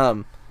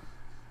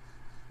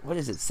 What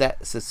is it?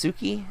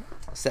 Satsuki?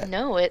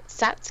 No, it's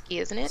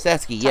Satsuki, isn't it?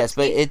 Satsuki, yes,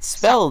 but it's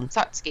spelled...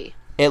 Satsuki.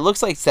 It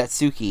looks like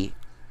Satsuki,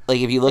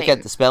 like if you look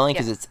at the spelling,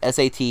 because it's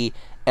Satsuki,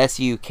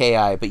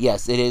 but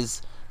yes, it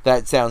is...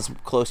 That sounds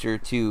closer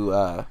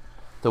to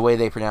the way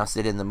they pronounced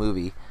it in the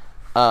movie.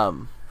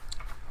 Well,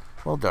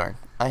 darn.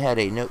 I had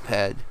a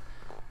notepad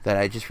that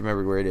I just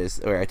remembered where it is,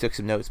 or I took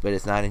some notes, but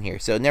it's not in here,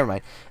 so never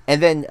mind.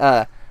 And then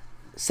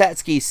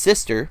Satsuki's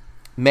sister,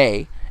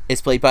 May,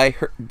 is played by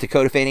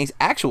Dakota Fanning's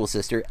actual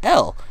sister,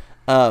 Elle,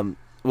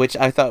 which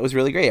I thought was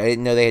really great. I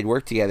didn't know they had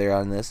worked together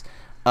on this.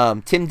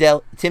 Tim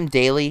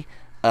Daly,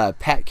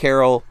 Pat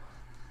Carroll,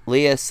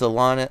 Leah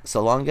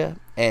Salonga,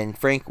 and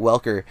Frank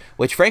Welker,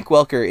 which Frank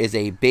Welker is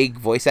a big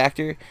voice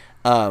actor.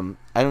 I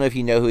don't know if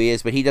you know who he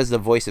is, but he does the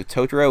voice of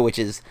Totoro, which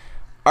is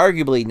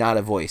arguably not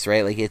a voice,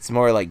 right? Like, it's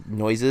more like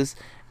noises,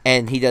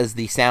 and he does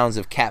the sounds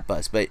of Cat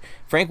Bus. But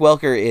Frank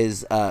Welker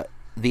is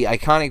the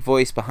iconic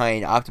voice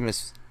behind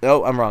Optimus...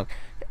 Oh, I'm wrong.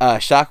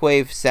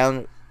 Shockwave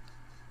sound...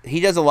 He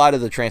does a lot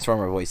of the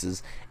Transformer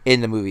voices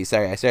in the movie.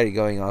 Sorry, I started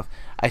going off.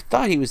 I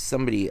thought he was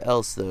somebody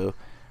else, though.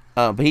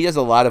 But he does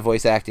a lot of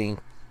voice acting.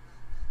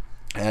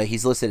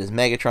 He's listed as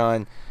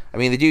Megatron. I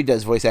mean, the dude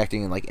does voice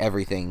acting in, like,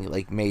 everything,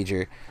 like,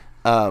 major.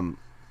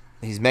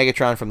 He's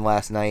Megatron from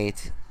Last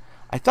Night.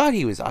 I thought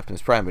he was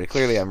Optimus Prime, but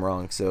clearly I'm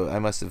wrong, so I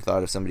must have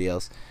thought of somebody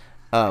else.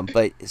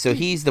 But so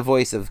he's the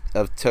voice of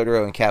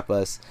Totoro and Cat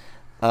Bus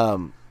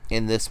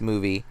in this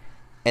movie.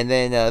 And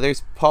then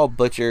there's Paul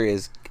Butcher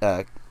is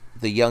the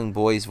young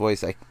boy's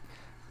voice.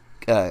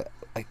 Kanta?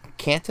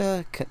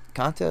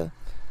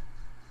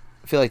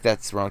 I feel like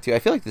that's wrong too. I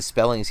feel like the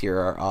spellings here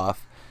are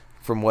off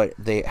from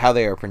how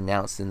they are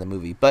pronounced in the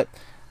movie, but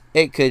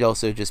it could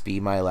also just be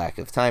my lack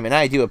of time, and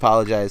I do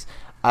apologize.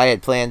 I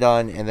had planned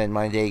on, and then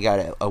my day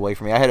got away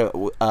from me. I had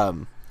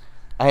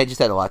just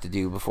had a lot to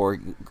do before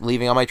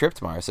leaving on my trip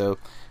tomorrow, so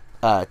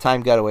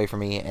time got away from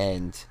me,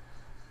 and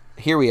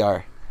here we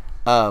are.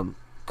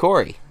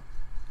 Corey,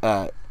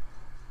 I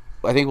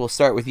think we'll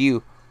start with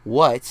you.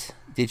 What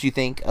did you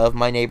think of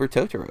My Neighbor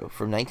Totoro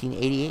from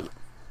 1988?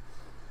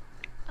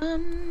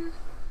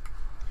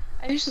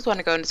 I just want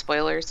to go into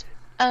spoilers.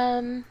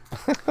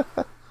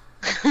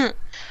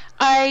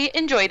 I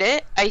enjoyed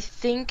it. I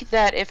think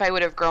that if I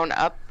would have grown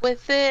up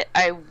with it,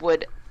 I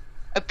would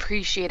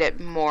appreciate it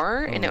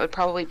more, and it would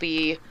probably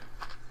be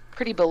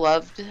pretty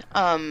beloved.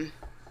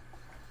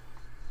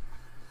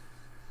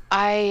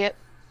 I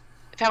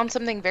found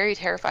something very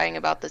terrifying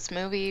about this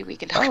movie. We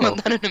can talk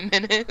about that in a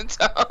minute.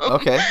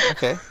 Okay.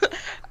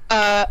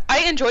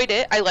 I enjoyed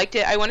it. I liked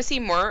it. I want to see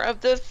more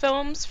of the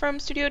films from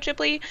Studio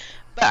Ghibli,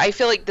 but I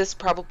feel like this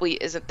probably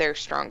isn't their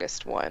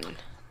strongest one.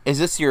 Is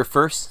this your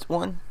first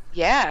one?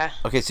 Yeah.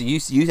 Okay, so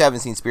you haven't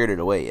seen Spirited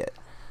Away yet.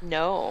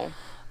 No.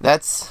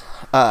 That's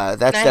definitely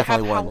one. I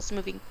have Howl's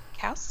Moving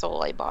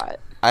Castle I bought.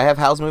 I have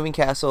Howl's Moving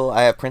Castle.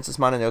 I have Princess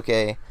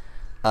Mononoke,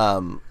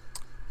 and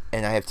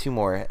I have two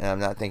more, and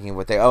I'm not thinking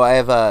what they. Oh, I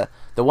have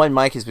the one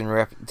Mike has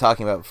been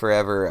talking about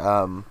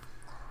forever,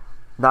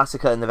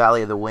 Nausicaa in the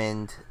Valley of the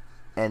Wind,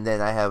 and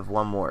then I have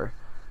one more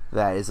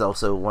that is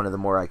also one of the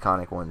more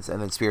iconic ones,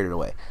 and then Spirited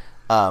Away.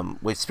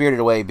 With Spirited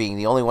Away being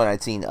the only one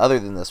I'd seen other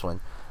than this one.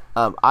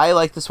 I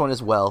like this one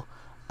as well.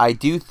 I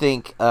do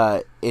think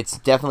it's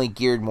definitely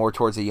geared more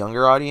towards a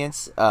younger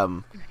audience.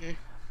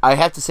 I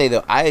have to say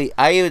though,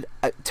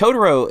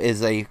 Totoro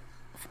is a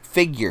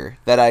figure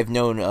that I've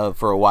known of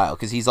for a while,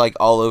 because he's like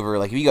all over.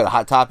 Like if you go to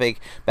Hot Topic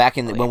back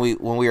in when we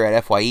were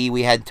at FYE,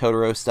 we had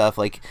Totoro stuff.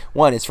 Like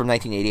one is from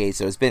 1988,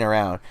 so it's been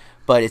around,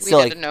 but it's still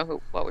like we didn't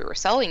know what we were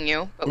selling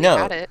you, but we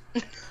got it.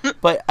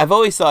 But I've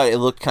always thought it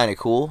looked kind of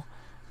cool,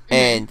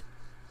 and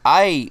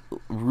I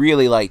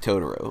really like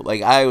Totoro.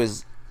 Like, I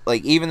was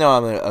like, even though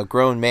I'm a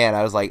grown man,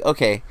 I was like,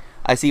 okay,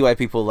 I see why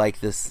people like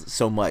this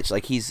so much.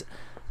 Like,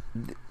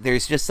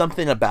 there's just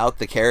something about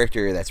the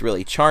character that's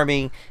really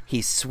charming.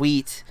 He's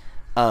sweet.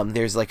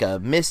 There's like a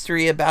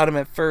mystery about him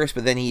at first,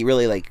 but then he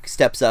really like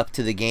steps up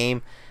to the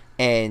game,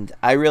 and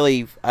I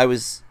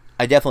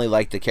definitely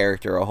liked the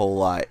character a whole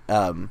lot.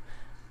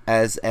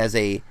 As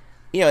a,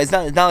 it's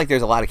not like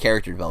there's a lot of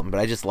character development,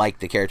 but I just like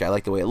the character. I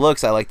like the way it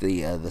looks. I like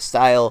the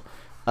style.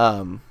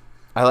 I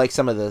like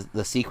some of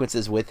the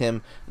sequences with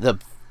him.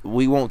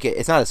 We won't get.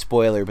 It's not a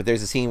spoiler, but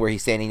there's a scene where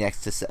he's standing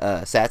next to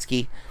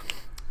Satsuki,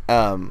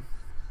 and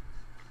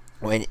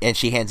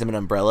she hands him an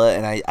umbrella,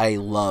 and I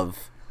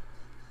love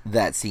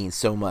that scene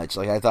so much.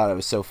 Like, I thought it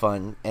was so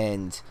fun,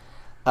 and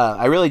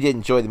I really did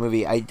enjoy the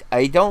movie.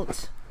 I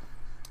don't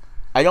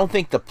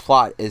think the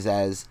plot is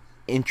as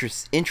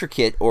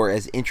intricate or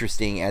as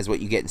interesting as what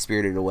you get in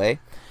Spirited Away.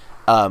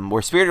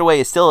 Where Spirited Away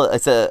is still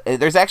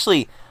there's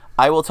actually,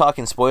 I will talk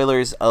in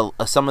spoilers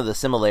some of the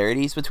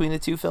similarities between the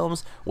two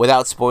films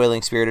without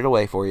spoiling Spirited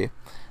Away for you.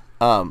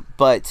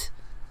 But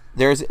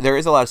there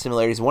is a lot of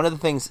similarities. One of the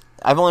things,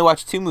 I've only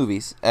watched 2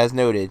 movies as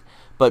noted,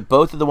 but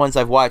both of the ones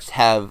I've watched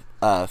have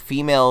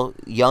female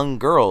young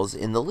girls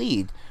in the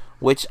lead,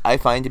 which I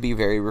find to be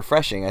very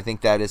refreshing. I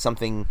think that is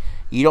something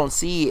you don't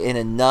see in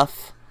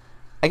enough.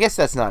 I guess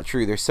that's not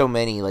true. There's so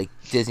many like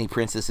Disney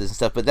princesses and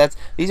stuff, but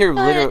these are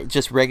literally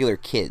just regular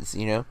kids,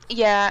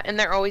 Yeah, and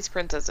they're always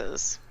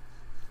princesses.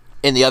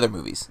 In the other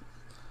movies.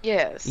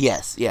 Yes.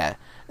 Yes, yeah.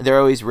 They're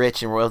always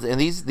rich and royalty.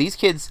 And these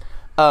kids,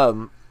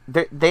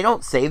 they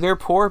don't say they're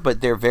poor,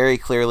 but they're very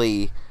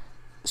clearly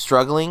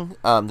struggling.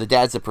 The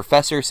dad's a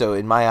professor, so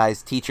in my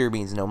eyes, teacher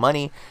means no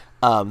money.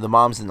 The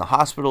mom's in the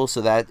hospital, so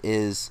that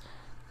is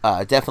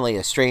definitely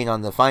a strain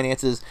on the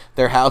finances.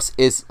 Their house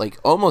is like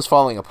almost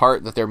falling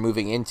apart that they're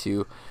moving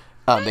into.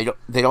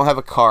 They don't have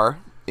a car.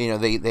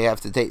 They have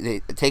to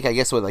take I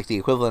guess what like the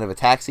equivalent of a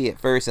taxi at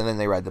first, and then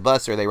they ride the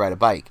bus or they ride a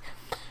bike,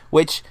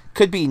 which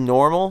could be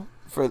normal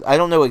for, I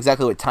don't know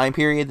exactly what time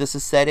period this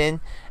is set in.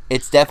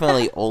 It's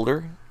definitely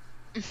older.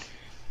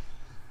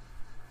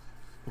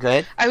 Go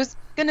ahead. I was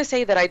gonna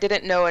say that I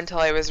didn't know until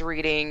I was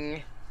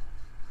reading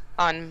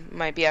on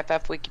my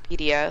BFF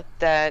Wikipedia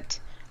that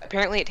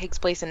apparently it takes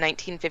place in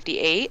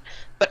 1958,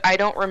 but I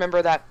don't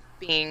remember that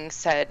being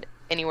said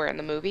anywhere in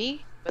the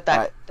movie, but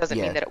that doesn't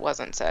mean that it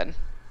wasn't said.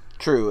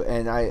 True,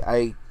 and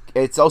I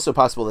it's also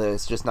possible that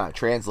it's just not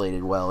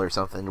translated well or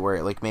something,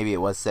 where like maybe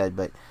it was said,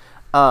 but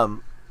but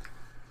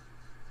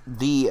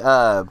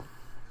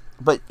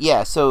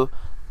yeah, so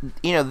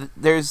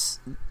there's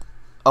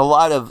a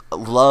lot of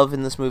love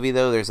in this movie,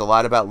 though. There's a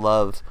lot about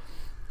love,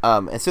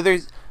 and so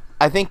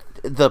I think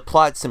the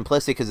plot's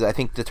simplistic because I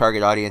think the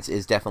target audience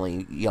is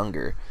definitely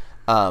younger,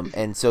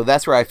 and so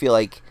that's where I feel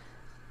like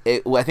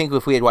I think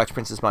if we had watched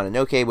Princess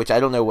Mononoke, which I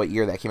don't know what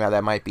year that came out,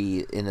 that might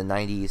be in the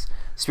 90s.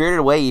 Spirited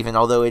Away, even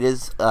although it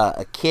is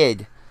a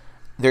kid,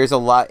 there's a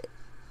lot.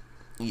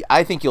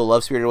 I think you'll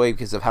love Spirited Away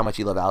because of how much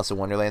you love Alice in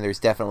Wonderland. There's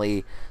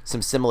definitely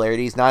some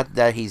similarities, not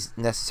that he's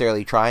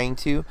necessarily trying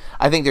to.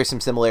 I think there's some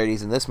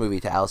similarities in this movie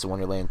to Alice in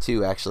Wonderland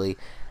too, actually,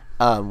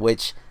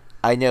 which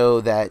I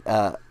know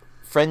that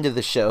friend of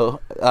the show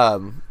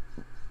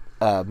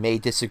may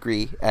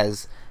disagree,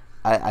 as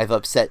I've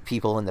upset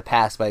people in the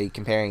past by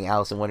comparing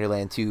Alice in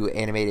Wonderland to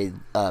animated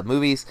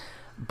movies.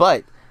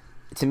 But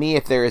to me,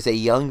 if there is a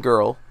young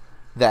girl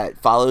that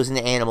follows an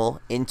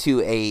animal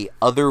into a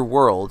other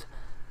world,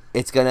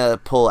 it's gonna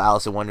pull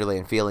Alice in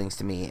Wonderland feelings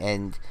to me.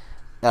 And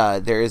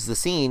there is the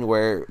scene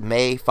where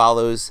May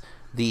follows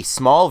the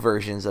small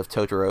versions of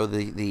Totoro,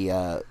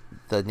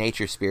 the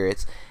nature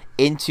spirits,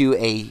 into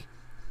a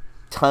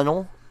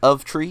tunnel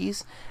of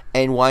trees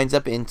and winds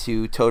up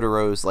into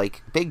Totoro's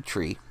like big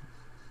tree.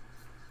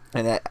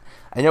 And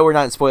I know we're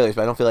not in spoilers,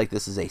 but I don't feel like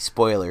this is a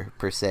spoiler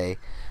per se.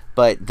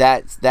 But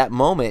that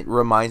moment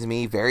reminds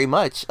me very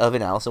much of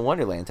an Alice in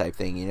Wonderland type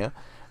thing,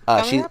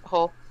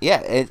 Yeah,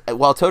 and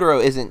while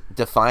Totoro isn't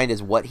defined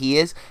as what he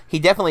is, he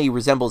definitely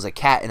resembles a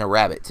cat and a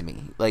rabbit to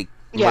me, like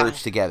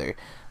merged together.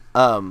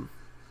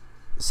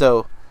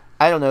 So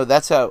I don't know.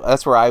 That's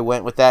where I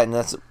went with that, and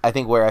that's I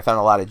think where I found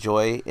a lot of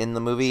joy in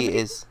the movie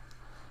is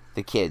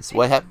the kids.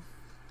 What happened?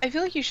 I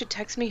feel like you should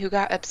text me who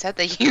got upset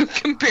that you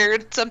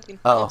compared something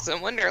to Alice in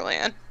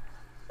Wonderland.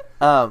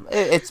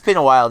 It's been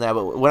a while now,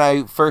 but when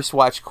I first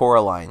watched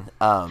Coraline,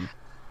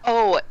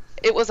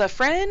 it was a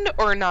friend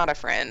or not a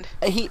friend?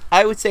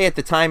 I would say at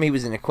the time he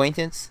was an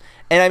acquaintance,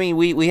 and I mean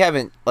we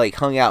haven't like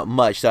hung out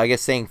much, so I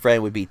guess saying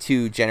friend would be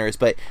too generous.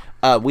 But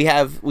we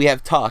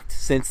have talked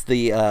since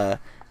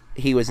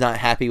he was not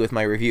happy with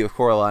my review of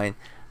Coraline,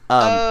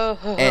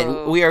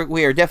 and we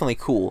are definitely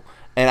cool.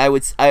 And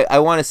I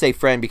want to say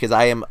friend because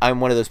I'm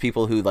one of those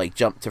people who like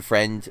jump to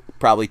friend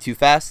probably too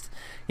fast.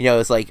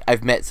 It's like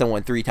I've met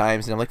someone 3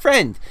 times and I'm like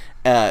friend,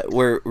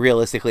 where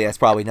realistically that's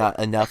probably not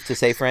enough to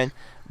say friend.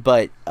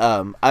 But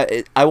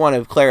I want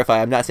to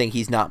clarify, I'm not saying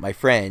he's not my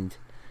friend.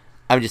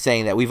 I'm just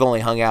saying that we've only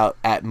hung out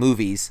at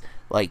movies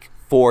like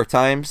 4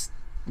 times,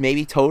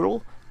 maybe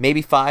total,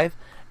 maybe 5.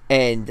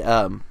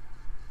 And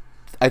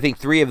I think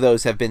 4 of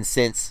those have been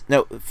since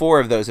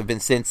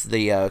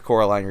the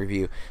Coraline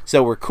review.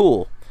 So we're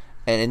cool,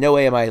 and in no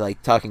way am I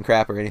like talking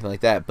crap or anything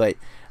like that. But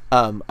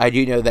I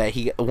do know that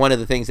one of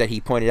the things that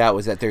he pointed out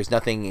was that there's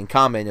nothing in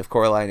common of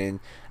Coraline and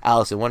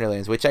Alice in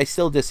Wonderland, which I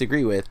still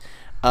disagree with.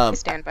 I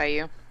stand by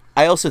you.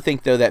 I also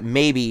think though that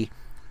maybe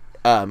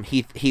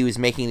he was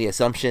making the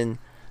assumption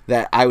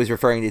that I was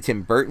referring to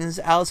Tim Burton's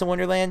Alice in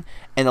Wonderland,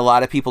 and a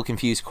lot of people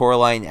confuse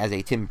Coraline as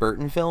a Tim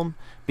Burton film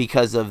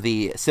because of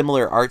the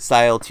similar art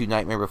style to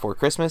Nightmare Before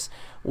Christmas,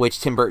 which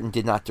Tim Burton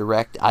did not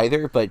direct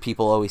either, but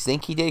people always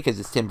think he did because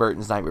it's Tim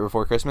Burton's Nightmare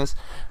Before Christmas.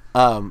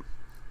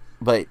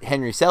 But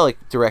Henry Selick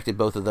directed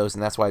both of those,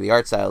 and that's why the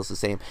art style is the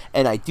same.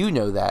 And I do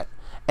know that.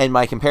 And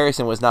my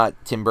comparison was not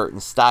Tim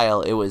Burton's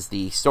style, it was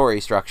the story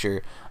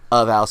structure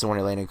of Alice in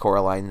Wonderland and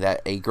Coraline,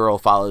 that a girl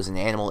follows an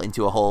animal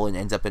into a hole and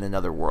ends up in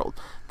another world.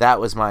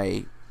 That was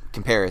my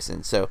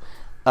comparison. So,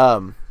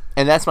 and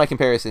that's my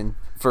comparison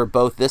for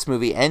both this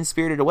movie and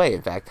Spirited Away,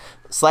 in fact.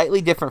 Slightly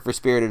different for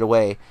Spirited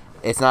Away.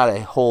 It's not a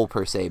hole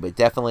per se, but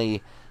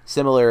definitely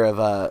similar of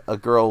a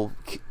girl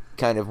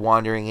kind of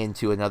wandering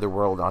into another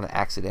world on an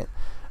accident.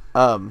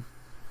 But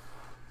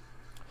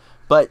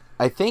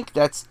I think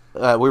that's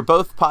we're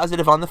both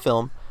positive on the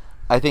film.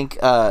 I think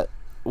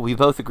we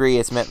both agree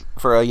it's meant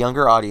for a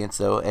younger audience,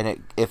 though.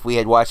 And if we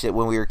had watched it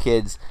when we were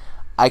kids,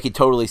 I could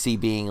totally see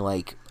being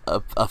like a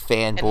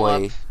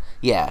fanboy.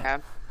 Yeah.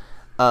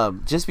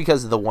 Just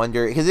because of the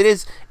wonder,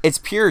 because it's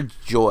pure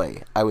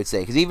joy, I would say.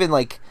 Because even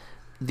like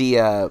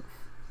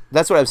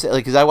that's what I'm saying.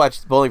 Like, because I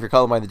watched Bowling for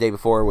Columbine the day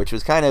before, which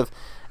was kind of,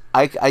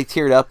 I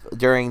teared up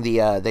during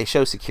they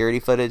show security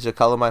footage of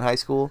Columbine High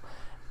School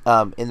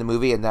in the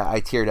movie, and that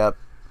I teared up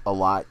a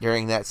lot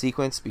during that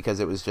sequence because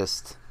it was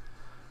just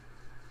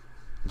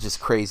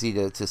crazy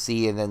to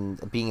see. And then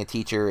being a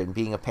teacher and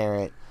being a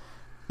parent,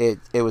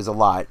 it was a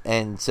lot.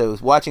 And so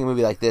watching a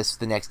movie like this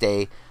the next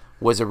day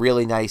was a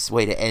really nice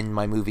way to end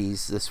my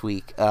movies this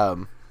week.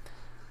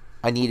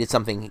 I needed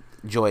something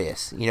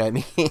joyous, you know what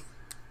I mean?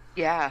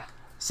 Yeah.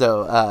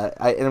 So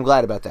and I'm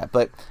glad about that.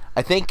 But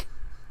I think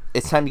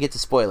it's time to get to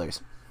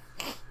spoilers.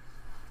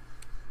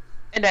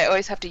 And I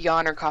always have to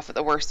yawn or cough at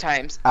the worst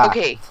times.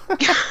 Okay,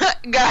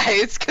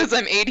 guys, because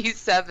I'm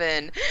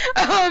 87.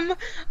 I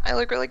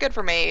look really good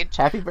for my age.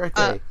 Happy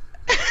birthday.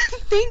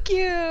 Thank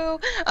you.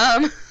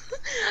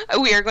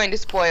 We are going to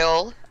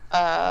spoil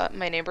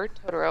My Neighbor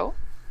Totoro.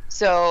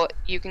 So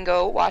you can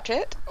go watch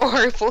it,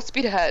 or full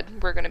speed ahead.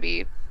 We're going to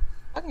be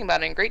talking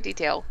about it in great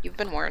detail. You've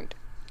been warned.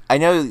 I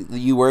know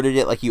you worded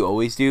it like you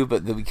always do,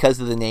 but because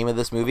of the name of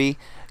this movie,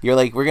 you're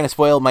like, we're going to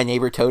spoil My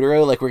Neighbor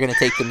Totoro. Like, we're going to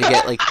take them to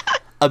get, like,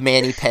 a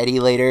mani-pedi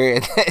later.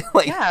 And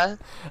like, yeah.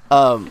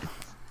 Come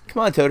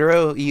on,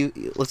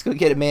 Totoro. Let's go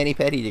get a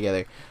mani-pedi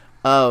together.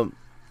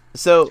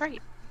 So, that's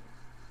right.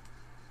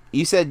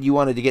 You said you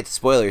wanted to get to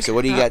spoilers, so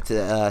what do you got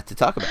to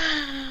talk about?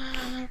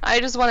 I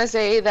just want to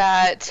say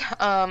that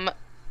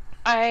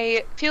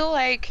I feel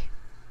like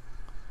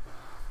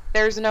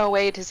there's no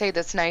way to say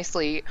this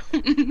nicely.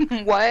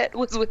 What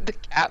was with the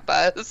cat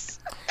bus?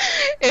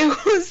 It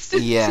was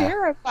just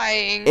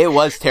terrifying. It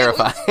was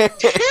terrifying. It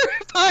was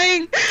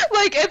terrifying.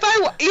 Like,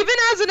 even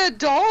as an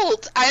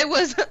adult, I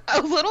was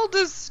a little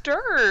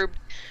disturbed.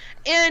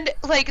 And,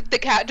 like, the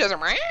cat just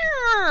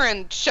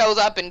and shows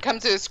up and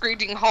comes to a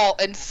screeching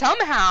halt, and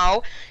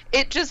somehow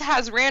it just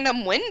has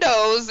random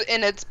windows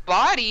in its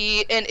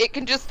body, and it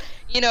can just,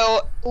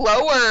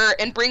 lower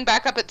and bring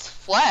back up its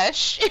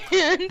flesh.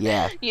 And,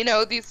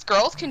 these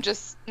girls can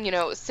just,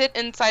 sit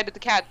inside of the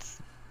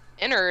cat's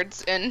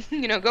innards and,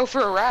 go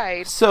for a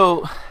ride.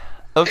 So,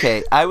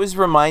 okay, I was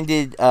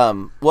reminded,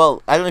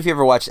 well, I don't know if you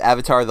ever watched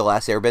Avatar: The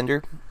Last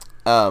Airbender.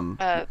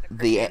 The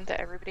cartoon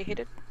that everybody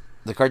hated?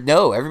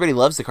 No, everybody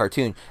loves the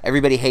cartoon.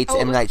 Everybody hates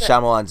M. Night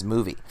Shyamalan's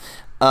movie.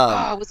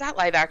 Was that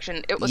live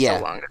action? It was so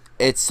long ago.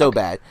 It's so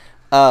bad.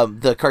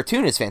 The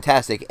cartoon is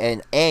fantastic,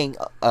 and Aang,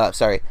 that's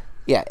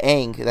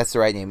the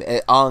right name.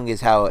 Aang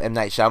is how M.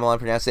 Night Shyamalan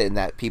pronounced it, and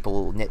that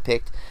people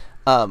nitpicked.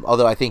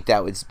 Although I think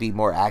that would be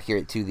more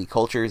accurate to the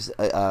cultures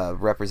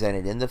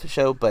represented in the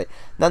show, but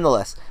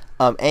nonetheless,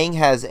 Aang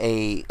has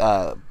a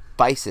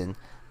bison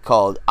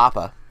called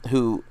Appa,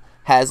 who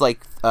has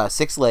like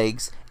 6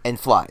 legs and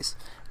flies.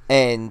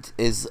 And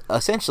is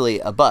essentially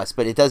a bus,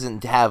 but it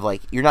doesn't have,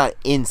 like, you're not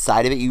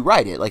inside of it, you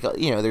ride it, like,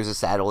 there's a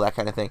saddle, that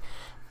kind of thing.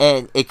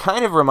 And it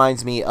kind of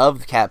reminds me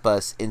of Cat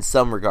Bus in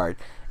some regard,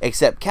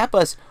 except Cat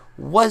Bus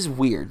was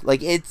weird.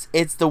 Like, it's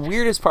the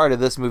weirdest part of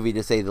this movie,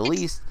 to say the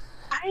least.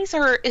 Eyes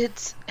are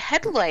its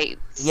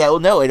headlights. Yeah, well,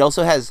 no, it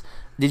also has,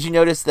 did you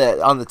notice that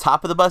on the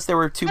top of the bus there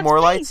were 2 more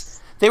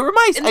lights? They were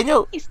mice, I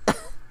know.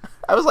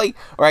 I was like,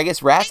 or I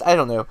guess rats, I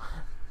don't know.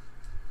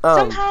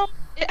 Somehow,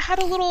 it had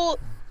a little,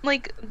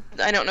 like,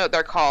 I don't know what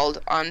they're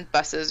called on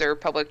buses or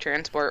public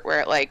transport, where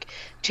it, like,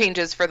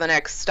 changes for the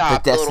next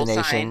stop. The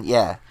destination,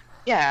 yeah.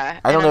 Yeah.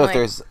 I don't know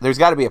if there's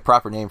got to be a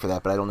proper name for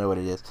that, but I don't know what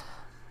it is.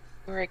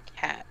 Or a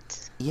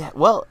cat. Yeah,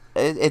 well,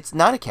 it's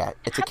not a cat.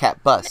 It's a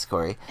cat bus,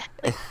 Corey.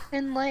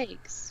 10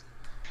 legs.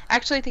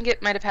 Actually, I think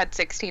it might have had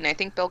 16. I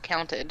think Bill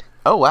counted.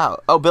 Oh,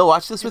 wow. Oh, Bill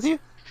watched this with you?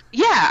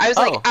 Yeah, I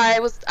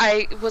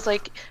was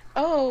like,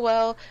 oh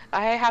well,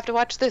 I have to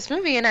watch this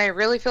movie, and I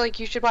really feel like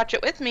you should watch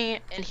it with me.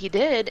 And he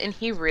did, and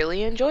he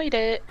really enjoyed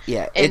it.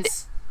 Yeah, And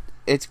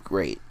it's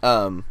great.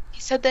 he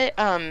said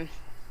that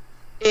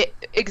it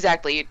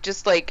exactly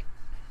just like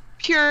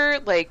pure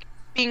like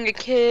being a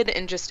kid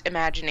and just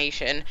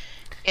imagination,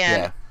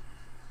 and Yeah.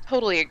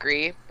 totally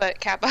agree. But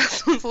Cat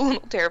Boss was a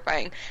little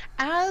terrifying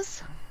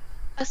as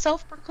a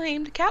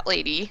self-proclaimed cat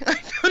lady. I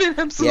found it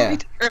absolutely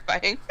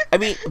terrifying. I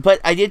mean,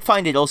 but I did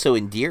find it also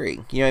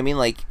endearing. You know what I mean?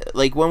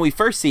 Like when we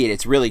first see it,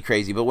 it's really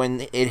crazy. But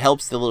when it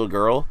helps the little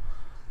girl,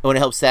 when it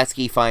helps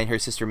Satsuki find her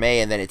sister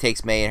May, and then it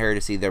takes May and her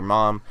to see their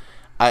mom,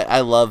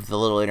 I love the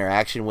little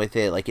interaction with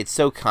it. Like, it's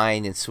so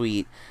kind and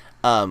sweet.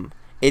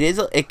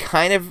 It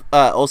kind of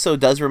also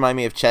does remind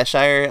me of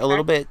Cheshire a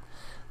little bit.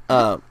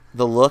 The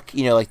look,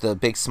 you know, like the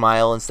big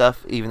smile and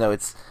stuff, even though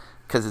it's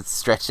because it's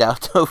stretched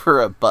out over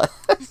a butt.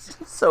 It's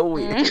so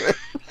weird.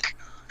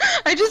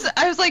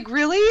 I was like,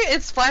 really?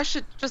 It's Flash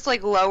just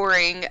like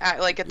lowering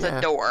at like it's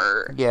a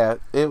door. Yeah,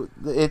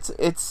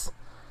 it's.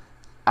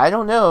 I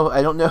don't know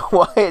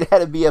why it had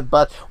to be a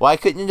butt. Why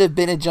couldn't it have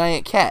been a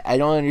giant cat? I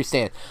don't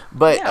understand.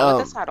 But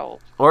with a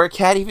saddle. Or a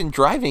cat even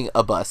driving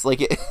a bus.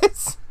 Like,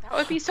 it's. That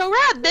would be so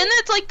rad. Then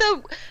it's like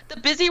the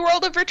busy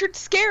world of Richard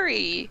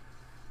Scarry.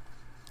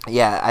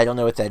 Yeah, I don't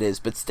know what that is,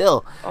 but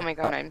still. Oh my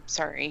god, I'm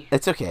sorry.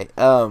 It's okay.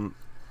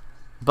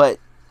 But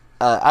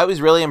I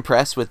was really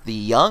impressed with the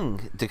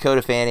young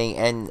Dakota Fanning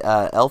and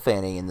Elle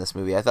Fanning in this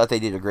movie. I thought they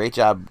did a great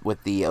job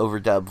with the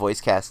overdub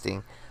voice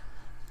casting,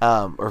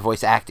 or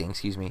voice acting,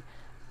 excuse me.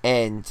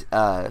 And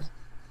I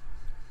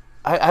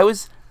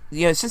was,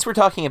 you know, since we're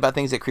talking about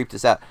things that creeped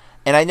us out,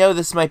 and I know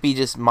this might be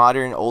just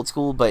modern, old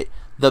school, but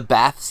the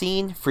bath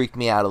scene freaked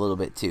me out a little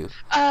bit too.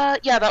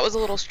 Yeah, that was a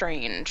little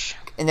strange.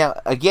 And now,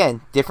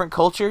 again, different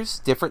cultures,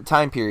 different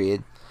time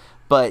period,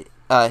 but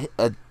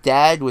a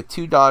dad with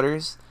 2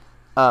 daughters.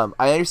 I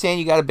understand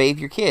you got to bathe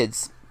your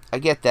kids. I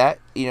get that.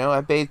 You know,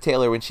 I bathed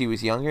Taylor when she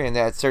was younger, and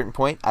at a certain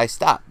point, I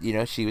stopped. You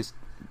know, she was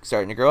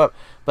starting to grow up.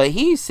 But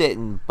he's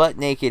sitting butt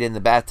naked in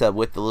the bathtub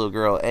with the little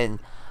girl, and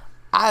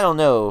I don't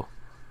know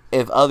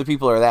if other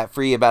people are that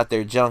free about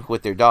their junk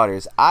with their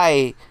daughters.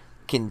 I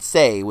can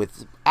say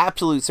with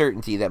absolute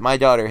certainty that my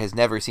daughter has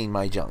never seen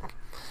my junk.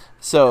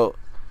 So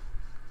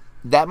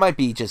that might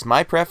be just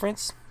my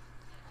preference,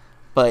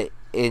 but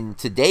in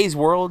today's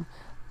world,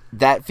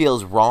 that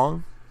feels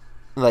wrong.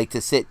 Like,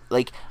 to sit,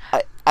 like,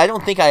 I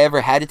don't think I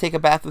ever had to take a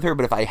bath with her,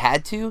 but if I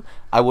had to,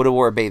 I would have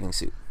wore a bathing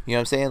suit. You know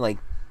what I'm saying? Like,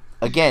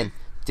 again,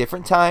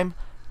 different time,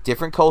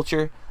 different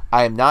culture.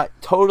 I am not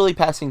totally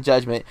passing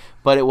judgment,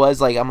 but it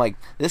was like, I'm like,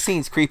 this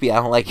scene's creepy. I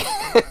don't like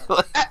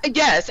it.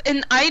 Yes,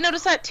 and I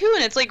noticed that too,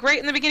 and it's like right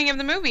in the beginning of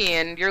the movie,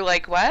 and you're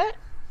like, what?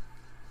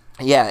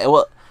 Yeah,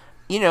 well,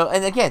 you know,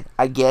 and again,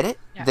 I get it.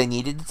 Yeah. They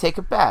needed to take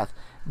a bath,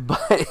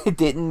 but it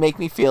didn't make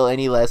me feel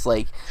any less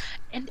like...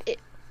 And it...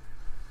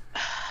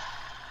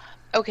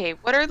 Okay,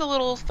 what are the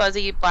little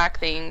fuzzy black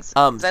things?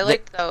 'Cause I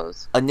liked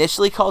those.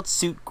 Initially called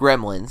Soot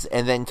Gremlins,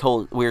 and then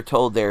we're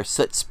told they're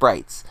Soot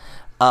Sprites.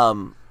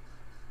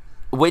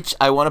 Which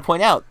I want to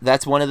point out,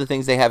 that's one of the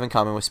things they have in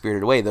common with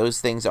Spirited Away. Those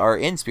things are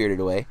in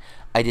Spirited Away.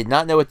 I did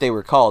not know what they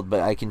were called,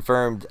 but I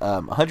confirmed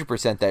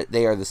 100% that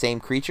they are the same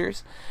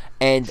creatures.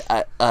 And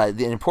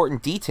the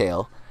important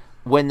detail,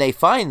 when they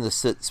find the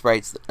Soot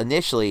Sprites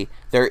initially,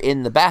 they're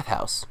in the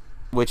bathhouse,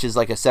 which is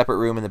like a separate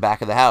room in the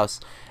back of the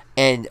house.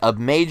 And a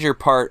major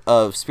part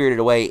of Spirited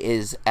Away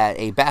is at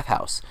a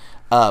bathhouse.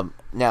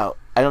 Now,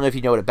 I don't know if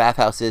you know what a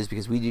bathhouse is,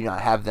 because we do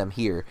not have them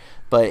here.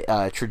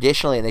 But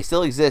traditionally, and they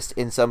still exist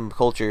in some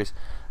cultures,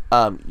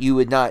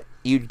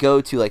 you'd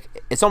go to,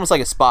 like, it's almost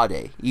like a spa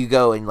day. You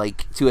go and,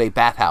 like, to a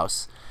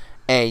bathhouse,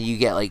 and you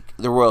get, like,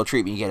 the royal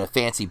treatment. You get a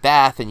fancy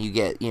bath, and you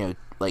get, you know,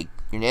 like,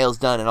 your nails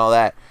done and all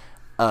that,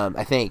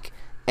 I think.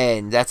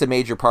 And that's a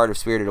major part of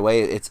Spirited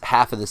Away. It's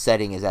half of the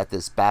setting is at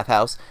this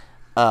bathhouse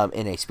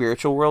in a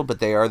spiritual world, but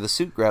they are the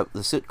Soot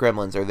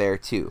Gremlins are there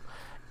too,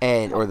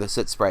 or the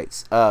Soot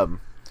Sprites.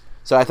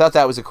 So I thought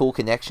that was a cool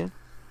connection.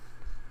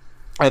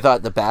 I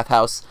thought the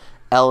bathhouse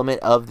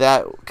element of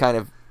that kind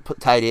of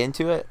tied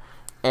into it.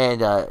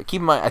 And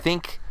keep in mind, I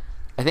think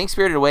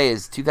Spirited Away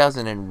is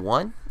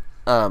 2001,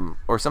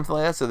 or something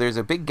like that. So there's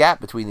a big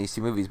gap between these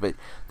two movies, but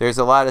there's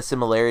a lot of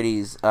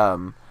similarities.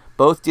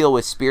 Both deal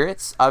with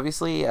spirits,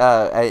 obviously,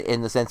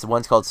 in the sense that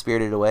one's called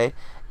Spirited Away,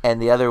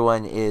 and the other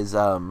one is,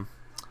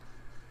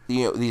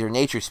 you know, these are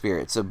nature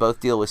spirits. So both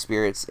deal with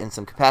spirits in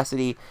some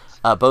capacity.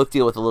 Both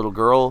deal with a little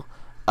girl.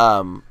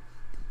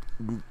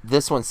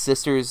 This one's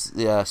sisters.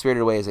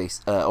 Spirited Away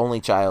is a only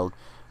child,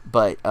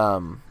 but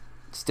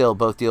still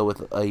both deal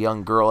with a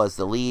young girl as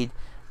the lead,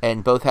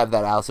 and both have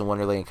that Alice in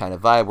Wonderland kind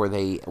of vibe where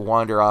they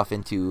wander off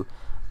into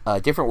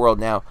a different world.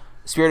 Now,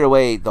 Spirited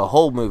Away, the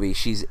whole movie,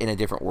 she's in a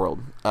different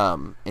world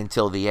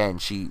until the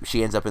end. She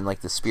ends up in,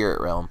 like, the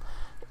spirit realm.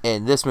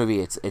 In this movie,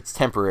 it's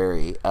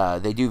temporary.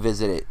 They do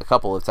visit it a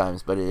couple of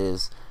times, but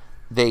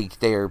they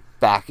are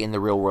back in the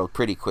real world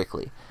pretty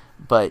quickly.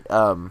 But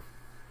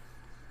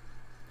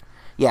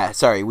Yeah,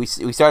 sorry. We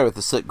started with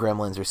the soot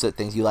gremlins or soot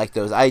things. You like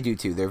those? I do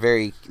too.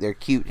 They're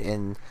cute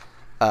and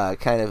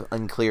kind of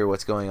unclear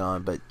what's going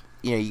on, but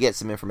you get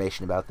some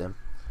information about them.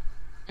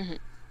 Mm-hmm.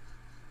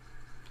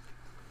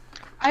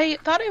 I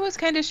thought it was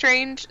kind of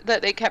strange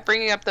that they kept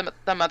bringing up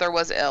the mother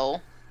was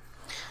ill.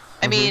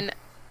 I mean,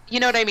 you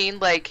know what I mean?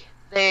 Like,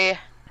 for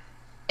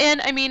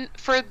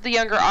the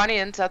younger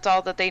audience, that's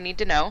all that they need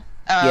to know.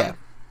 Yeah.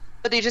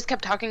 But they just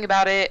kept talking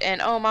about it, and,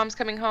 oh, mom's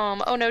coming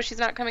home. Oh, no, she's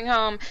not coming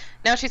home.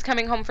 Now she's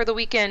coming home for the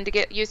weekend to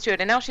get used to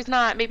it, and now she's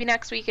not. Maybe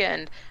next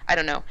weekend. I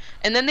don't know.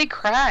 And then they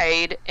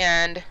cried,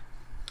 and...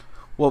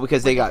 Well,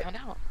 because they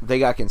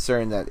got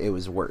concerned that it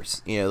was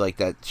worse, like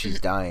that she's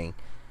dying.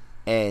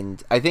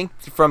 And I think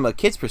from a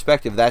kid's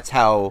perspective, that's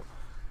how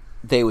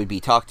they would be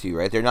talked to,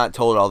 right? They're not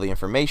told all the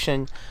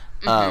information,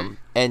 and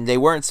they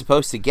weren't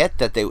supposed to get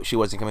that she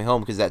wasn't coming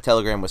home because that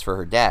telegram was for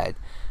her dad,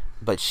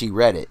 but she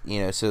read it,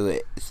 so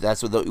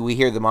that's what we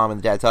hear the mom and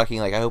the dad talking,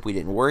 like, I hope we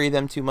didn't worry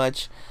them too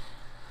much.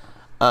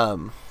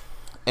 And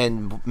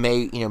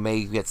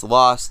May gets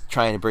lost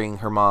trying to bring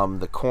her mom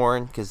the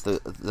corn because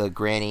the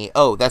granny.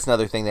 Oh, that's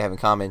another thing they have in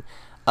common.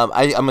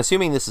 I'm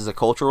assuming this is a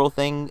cultural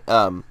thing.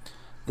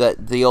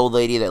 That the old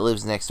lady that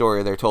lives next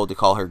door, they're told to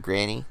call her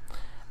Granny.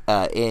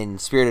 In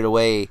Spirited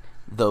Away,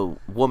 the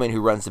woman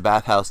who runs the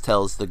bathhouse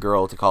tells the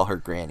girl to call her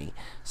Granny.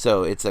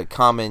 So it's a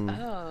common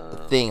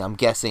thing. I'm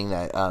guessing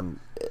that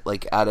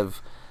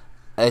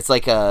it's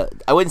like I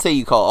wouldn't say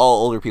you call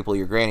all older people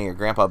your granny or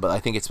grandpa, but I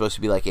think it's supposed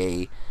to be like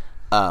a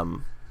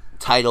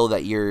title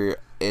that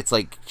it's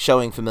like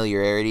showing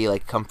familiarity,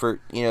 like comfort,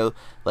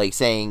 like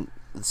saying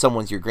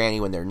someone's your granny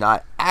when they're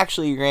not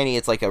actually your granny.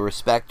 It's like a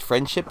respect,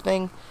 friendship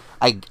thing.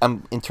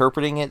 I'm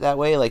interpreting it that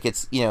way. Like,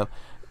 it's,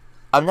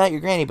 I'm not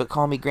your granny, but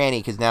call me Granny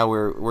because now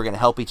we're going to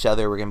help each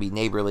other. We're going to be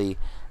neighborly.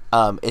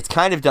 It's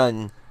kind of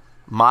done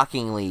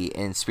mockingly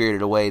in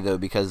Spirited Away, though,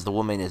 because the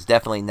woman is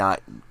definitely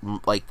not,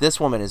 like, this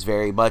woman is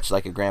very much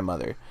like a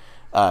grandmother.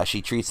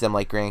 She treats them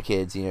like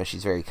grandkids.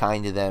 She's very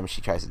kind to them. She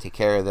tries to take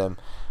care of them.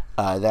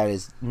 That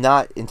is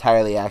not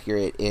entirely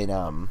accurate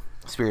in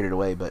Spirited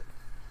Away, but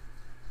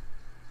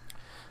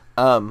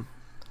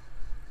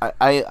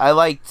I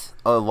liked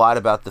a lot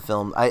about the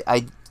film.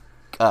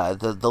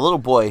 The little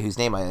boy whose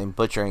name I am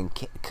butchering,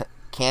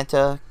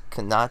 Kanata.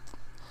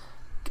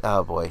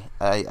 Oh boy,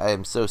 I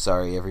am so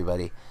sorry,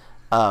 everybody.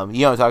 You know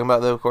what I'm talking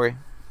about, though, Corey?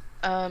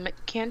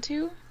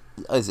 Cantu?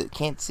 Is it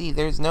can't see?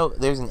 There's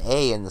an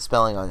A in the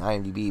spelling on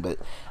IMDb, but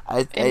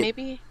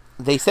maybe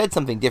they said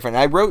something different.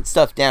 I wrote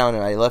stuff down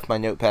and I left my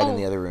notepad in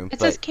the other room.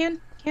 Says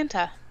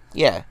Kanta.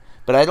 Yeah.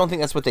 But I don't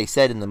think that's what they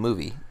said in the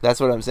movie. That's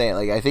what I'm saying.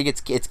 Like, I think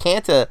it's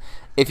Kanta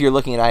if you're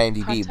looking at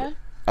IMDb. But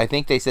I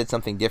think they said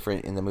something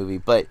different in the movie.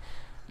 But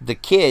the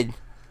kid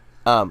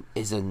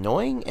is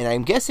annoying, and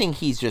I'm guessing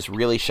he's just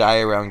really shy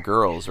around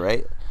girls,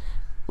 right?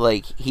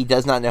 Like, he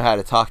does not know how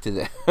to talk to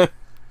them.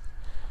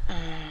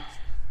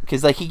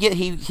 Because, like,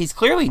 he's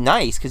clearly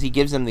nice because he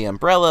gives them the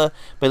umbrella,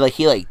 but, like,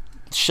 he, like,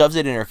 shoves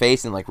it in her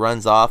face and, like,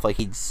 runs off. Like,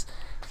 he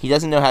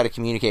doesn't know how to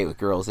communicate with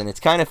girls. And it's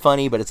kind of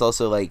funny, but it's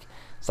also, like,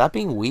 stop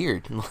being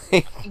weird.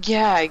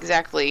 Yeah,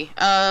 exactly.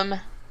 And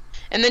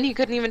then he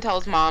couldn't even tell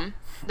his mom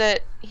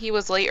that he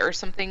was late or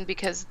something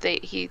because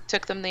he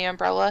took them the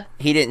umbrella.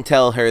 He didn't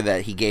tell her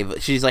that he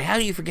gave. She's like, "How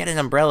do you forget an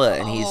umbrella?"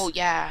 And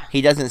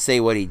he doesn't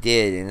say what he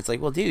did, and it's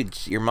like, well,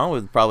 dude, your mom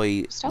would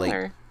probably tell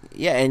her.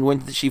 Yeah, and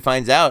when she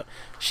finds out,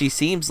 she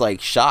seems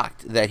like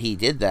shocked that he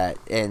did that,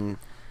 and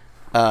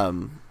I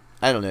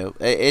don't know.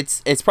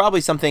 It's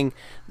probably something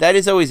that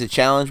is always a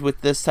challenge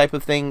with this type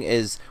of thing.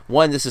 Is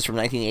one, this is from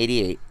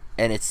 1988.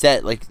 And it's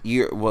set, like,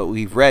 what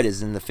we've read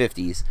is in the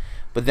 50s,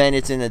 but then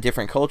it's in a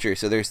different culture,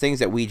 so there's things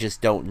that we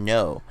just don't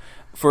know.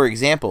 For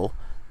example,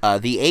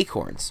 the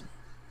acorns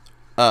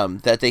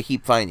that they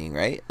keep finding,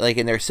 right? Like,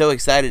 and they're so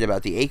excited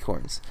about the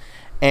acorns.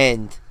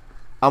 And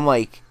I'm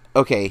like,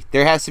 okay,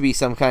 there has to be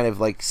some kind of,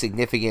 like,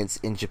 significance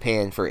in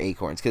Japan for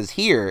acorns, because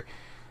here,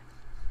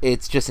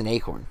 it's just an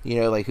acorn.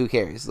 Like, who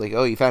cares? Like,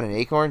 oh, you found an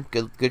acorn?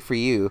 Good for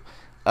you.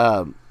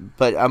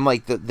 But I'm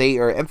like, they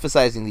are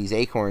emphasizing these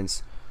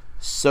acorns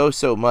so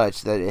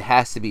much that it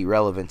has to be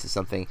relevant to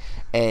something.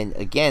 And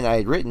again, I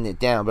had written it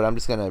down, but I'm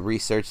just gonna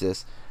research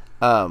this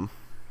because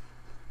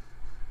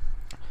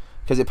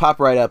it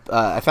popped right up.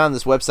 I found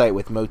this website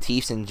with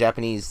motifs in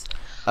Japanese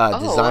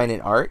design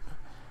and art,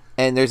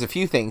 and there's a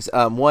few things.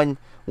 One,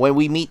 when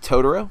we meet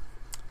Totoro,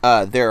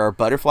 there are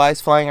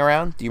butterflies flying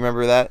around. Do you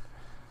remember that?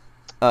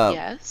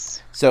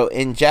 Yes. So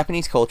in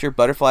Japanese culture,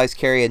 butterflies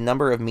carry a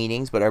number of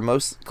meanings, but are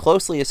most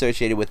closely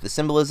associated with the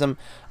symbolism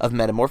of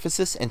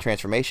metamorphosis and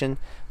transformation.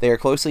 They are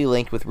closely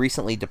linked with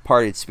recently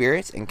departed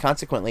spirits, and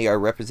consequently are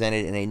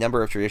represented in a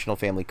number of traditional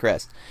family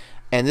crests.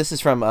 And this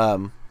is from,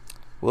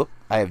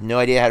 I have no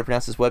idea how to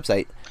pronounce this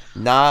website,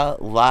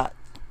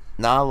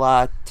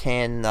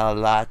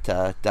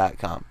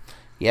 nalatanalata.com.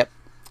 Yep,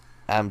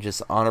 I'm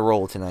just on a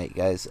roll tonight,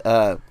 guys.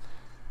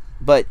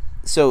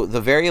 So the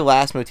very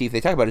last motif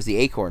they talk about is the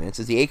acorn. It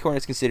says the acorn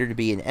is considered to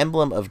be an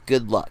emblem of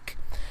good luck.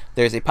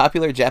 There's a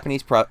popular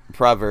Japanese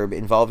proverb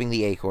involving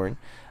the acorn.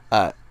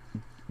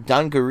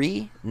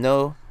 Danguri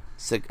no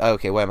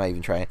Okay, why am I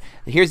even trying?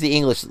 Here's the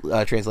English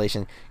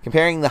translation.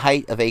 Comparing the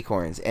height of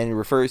acorns, and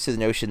refers to the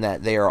notion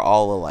that they are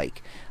all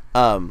alike.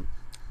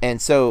 And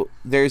so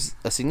there's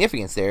a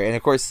significance there. And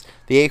of course,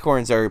 the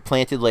acorns are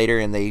planted later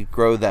and they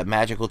grow that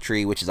magical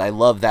tree, which is, I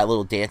love that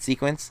little dance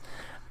sequence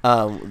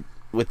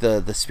with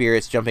the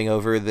spirits jumping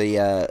over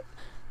the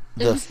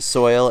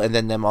soil and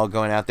then them all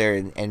going out there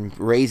and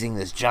raising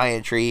this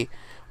giant tree,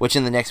 which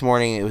in the next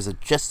morning it was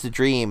just a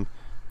dream.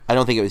 I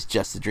don't think it was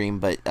just a dream,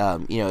 but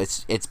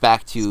it's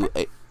back to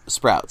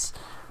sprouts.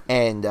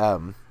 And I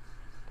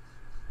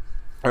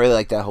really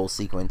like that whole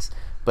sequence.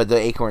 But the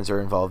acorns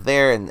are involved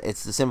there, and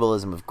it's the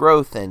symbolism of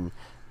growth and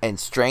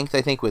strength,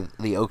 I think, with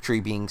the oak tree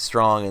being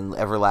strong and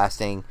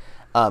everlasting.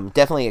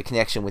 Definitely a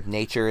connection with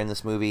nature in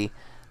this movie.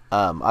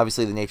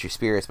 Obviously the nature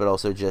spirits, but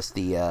also just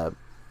the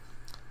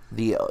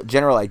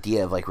general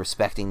idea of, like,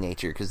 respecting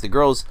nature. Because the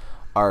girls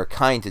are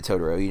kind to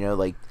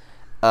Totoro,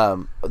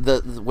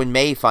 when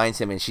May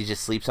finds him and she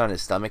just sleeps on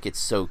his stomach, it's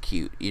so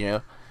cute,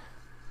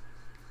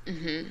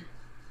 Mm-hmm.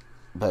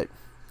 But,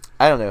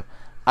 I don't know.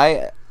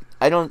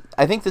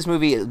 I think this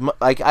movie,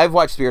 like, I've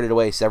watched Spirited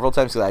Away several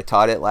times because I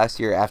taught it last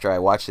year after I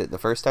watched it the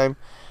first time.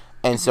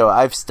 And so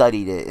I've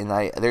studied it, and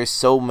there's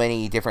so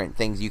many different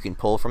things you can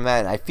pull from that.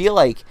 And I feel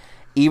like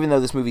even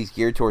though this movie's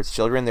geared towards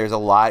children, there's a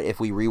lot,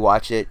 if we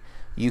rewatch it,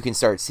 you can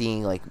start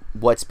seeing, like,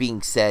 what's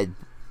being said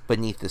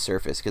beneath the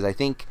surface. Because I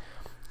think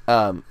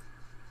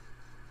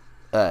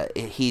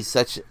he's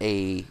such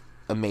a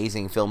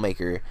amazing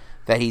filmmaker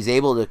that he's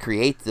able to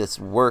create this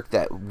work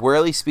that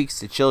rarely speaks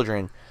to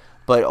children,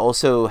 but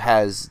also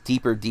has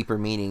deeper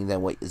meaning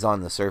than what is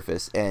on the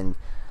surface. And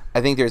I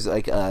think there's,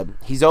 like,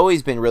 he's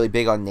always been really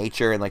big on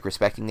nature and, like,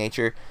 respecting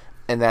nature,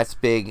 and that's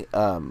big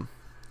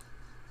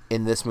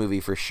in this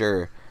movie for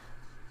sure.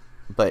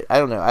 But I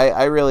don't know,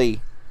 I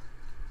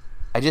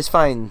just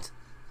find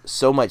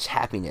so much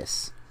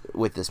happiness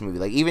with this movie.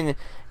 Like, even,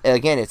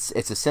 again, it's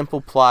a simple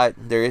plot.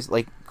 There is,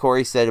 like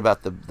Corey said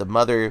about the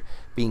mother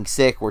being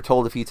sick, we're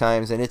told a few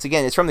times, and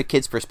it's from the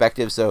kids'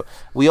 perspective, so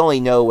we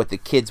only know what the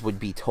kids would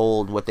be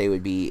told, what they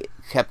would be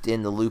kept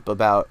in the loop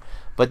about,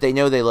 but they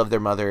know they love their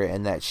mother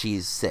and that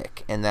she's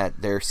sick and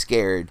that they're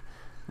scared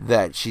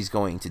that she's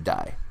going to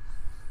die.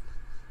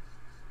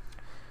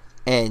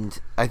 And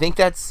I think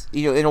that's,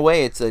 in a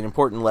way, it's an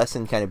important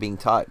lesson kind of being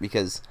taught,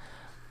 because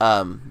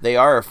they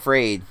are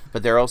afraid,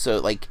 but they're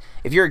also, like,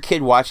 if you're a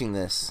kid watching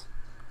this,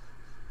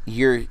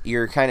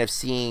 you're kind of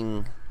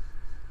seeing,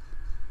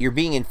 you're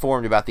being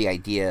informed about the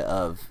idea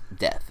of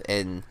death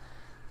and,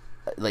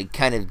 like,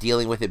 kind of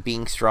dealing with it,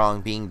 being strong,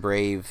 being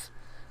brave,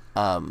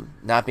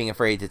 not being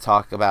afraid to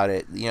talk about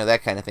it,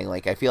 that kind of thing.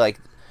 Like, I feel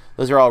like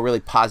those are all really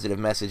positive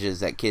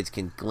messages that kids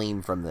can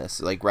glean from this,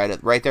 like,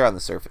 right there on the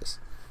surface.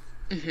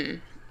 Mm-hmm.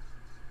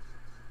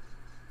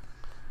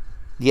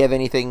 Do you have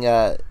anything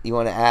you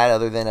want to add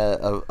other than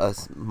a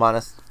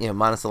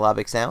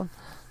monosyllabic sound?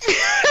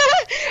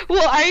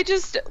 Well, I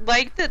just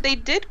liked that they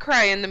did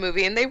cry in the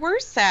movie, and they were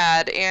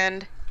sad,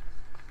 and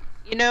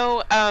in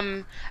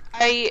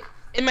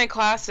my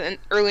class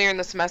earlier in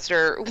the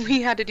semester,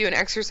 we had to do an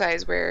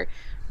exercise where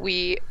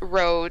we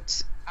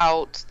wrote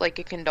out, like,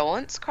 a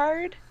condolence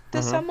card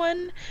to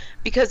someone,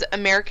 because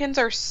Americans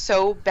are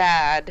so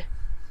bad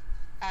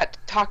at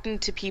talking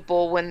to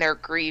people when they're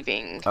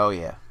grieving. Oh,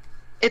 yeah.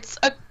 It's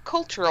a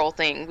cultural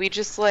thing. We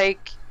just,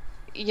 like,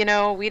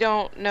 we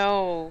don't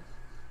know.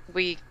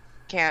 We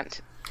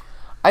can't.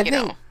 I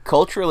think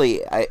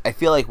culturally, I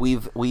feel like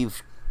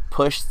we've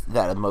pushed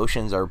that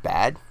emotions are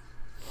bad.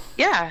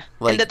 Yeah,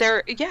 like, and that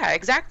they're, yeah,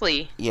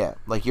 exactly. Yeah,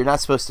 like, you're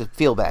not supposed to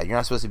feel bad. You're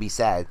not supposed to be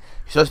sad.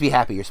 You're supposed to be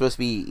happy. You're supposed to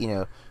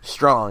be,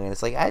 strong. And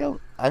it's like, I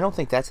don't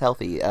think that's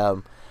healthy.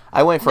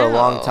 I went for a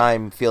long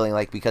time feeling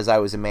like because I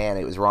was a man,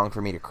 it was wrong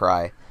for me to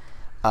cry.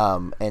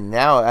 And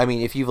now, I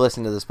mean, if you've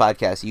listened to this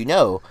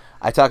podcast,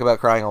 I talk about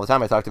crying all the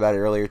time. I talked about it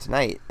earlier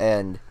tonight,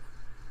 and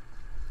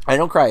I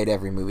don't cry at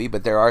every movie,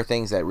 but there are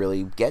things that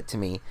really get to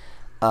me,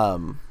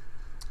 and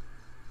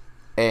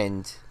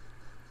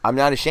I'm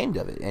not ashamed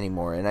of it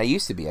anymore. And I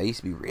used to be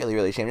really,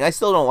 really ashamed. And I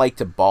still don't like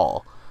to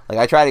bawl. Like,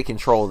 I try to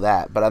control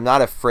that, but I'm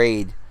not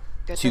afraid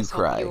to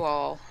cry. You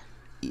all.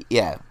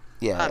 Yeah.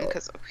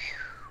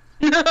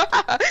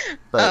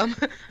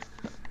 But.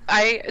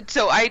 I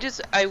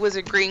was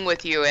agreeing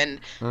with you, and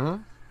I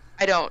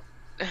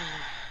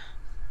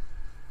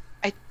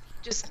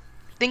just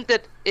think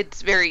that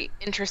it's very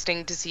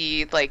interesting to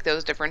see, like,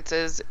 those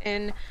differences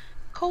in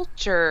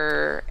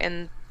culture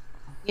and,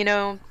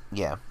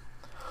 Yeah.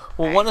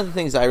 Well, one of the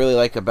things I really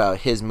like about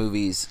his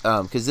movies,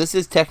 because this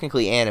is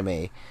technically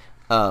anime,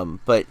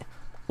 but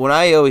when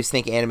I always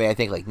think anime, I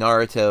think, like,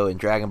 Naruto and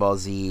Dragon Ball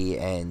Z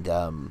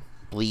and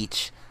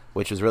Bleach,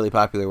 which was really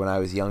popular when I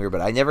was younger,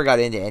 but I never got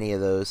into any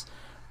of those.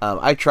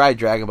 I tried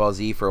Dragon Ball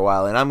Z for a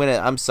while, and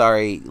I'm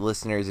sorry,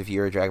 listeners, if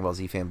you're a Dragon Ball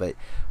Z fan, but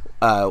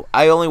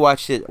I only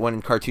watched it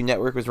when Cartoon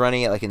Network was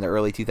running it, like, in the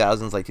early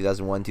 2000s, like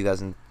 2001,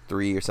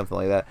 2003, or something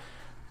like that.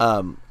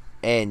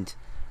 And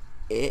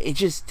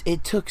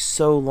it took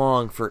so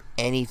long for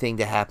anything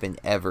to happen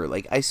ever.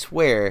 Like, I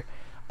swear,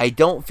 I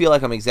don't feel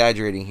like I'm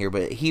exaggerating here,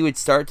 but he would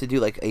start to do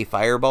like a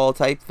fireball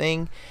type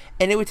thing,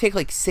 and it would take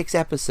like 6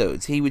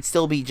 episodes. He would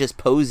still be just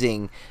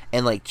posing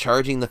and like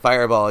charging the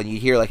fireball, and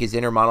you'd hear like his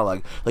inner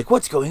monologue, like,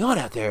 what's going on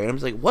out there? And I'm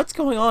just like, what's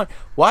going on?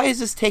 Why is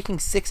this taking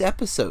 6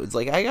 episodes?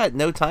 Like, I got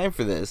no time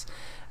for this.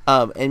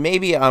 And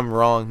maybe I'm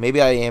wrong,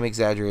 maybe I am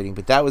exaggerating,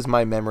 but that was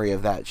my memory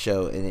of that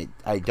show, and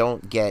I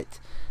don't get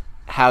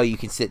how you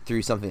can sit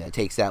through something that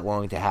takes that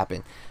long to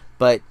happen.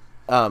 But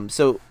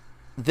so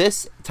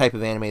this type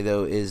of anime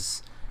though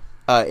is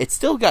it's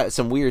still got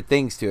some weird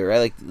things to it, right?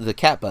 Like the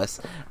cat bus,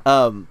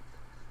 and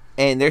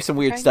there's some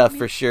weird stuff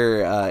for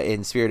sure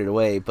in Spirited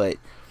Away, but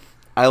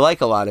I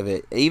like a lot of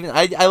it. Even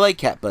I like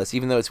Cat Bus,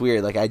 even though it's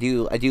weird. Like I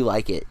do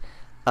like it.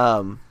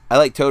 I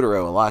like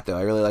Totoro a lot though.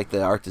 I really like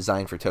the art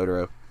design for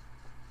Totoro.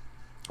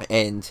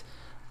 And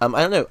I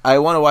don't know. I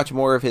want to watch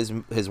more of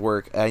his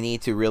work. I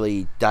need to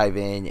really dive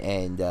in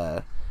and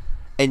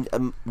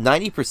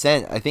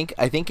 90%.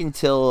 I think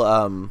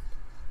until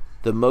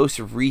the most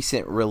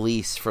recent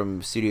release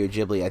from Studio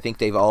Ghibli, I think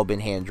they've all been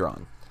hand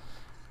drawn.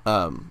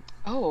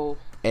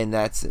 And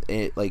that's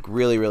it, like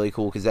really really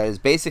cool because that has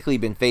basically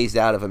been phased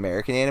out of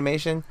American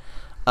animation.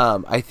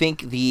 I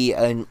think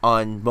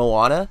on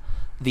Moana,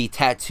 the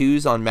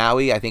tattoos on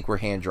Maui I think were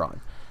hand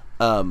drawn.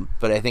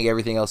 But I think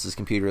everything else is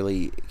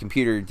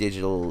computer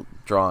digital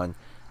drawn.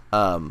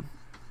 And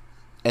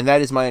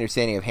that is my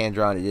understanding of hand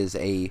drawn. It is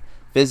a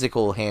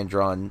physical hand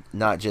drawn,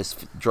 not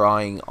just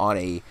drawing on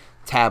a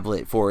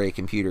tablet for a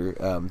computer.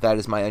 That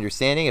is my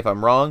understanding. If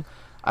I'm wrong,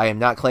 I am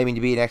not claiming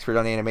to be an expert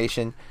on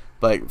animation,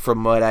 but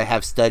from what I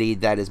have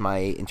studied, that is my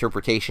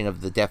interpretation of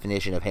the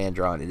definition of hand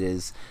drawn. It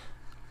is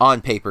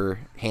on paper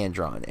hand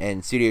drawn,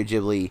 and Studio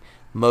Ghibli,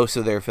 most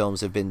of their films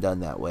have been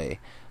done that way.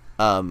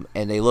 And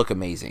they look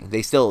amazing.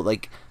 They still,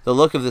 like, the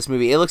look of this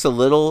movie, it looks a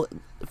little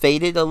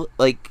faded,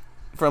 like,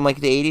 from, like,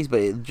 the 80s, but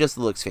it just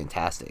looks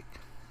fantastic.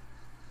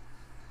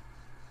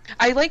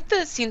 I like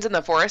the scenes in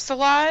the forest a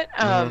lot,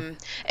 and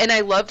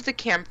I loved the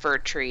camphor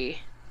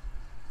tree.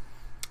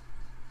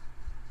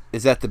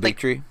 Is that the big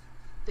tree?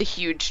 The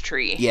huge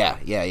tree. Yeah.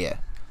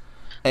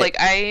 Like,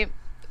 I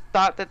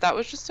thought that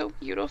was just so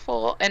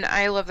beautiful, and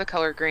I love the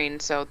color green,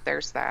 so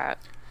there's that.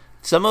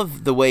 Some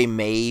of the way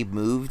May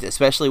moved,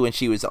 especially when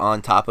she was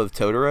on top of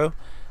Totoro,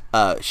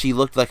 she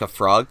looked like a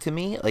frog to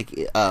me. Like,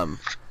 and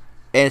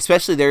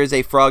especially there is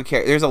a frog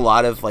character. There's a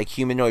lot of like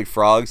humanoid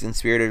frogs in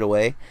Spirited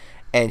Away,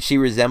 and she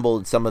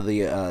resembled some of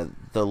the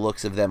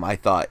looks of them. I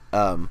thought,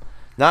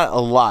 not a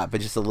lot, but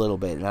just a little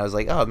bit. And I was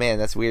like, oh man,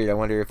 that's weird. I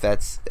wonder if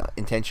that's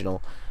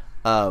intentional.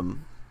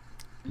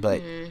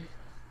 But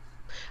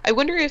I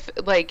wonder if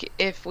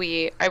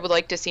I would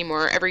like to see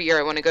more. Every year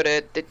I want to go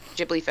to the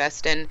Ghibli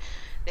Fest, and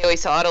they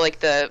always sell out of like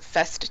the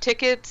fest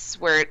tickets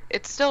where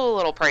it's still a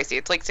little pricey.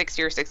 It's like $60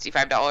 or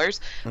 $65,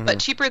 but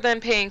cheaper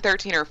than paying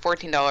 $13 or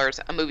 $14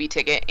 a movie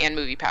ticket, and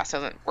Movie Pass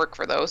doesn't work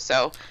for those.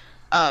 So,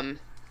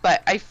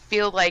 but I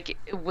feel like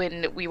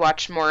when we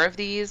watch more of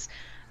these,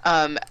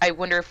 I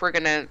wonder if we're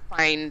gonna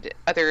find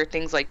other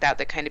things like that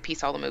kind of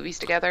piece all the movies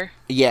together.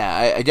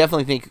 Yeah, I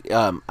definitely think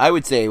I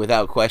would say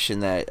without question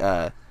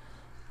that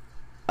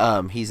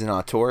he's an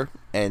auteur,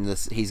 and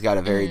he's got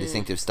a very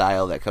distinctive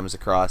style that comes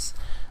across.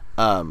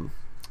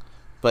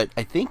 But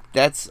I think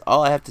that's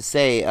all I have to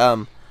say.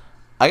 I'm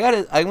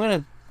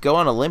gonna go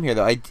on a limb here,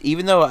 though.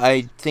 Even though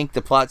I think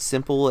the plot's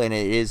simple and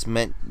it is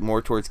meant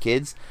more towards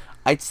kids,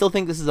 I still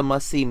think this is a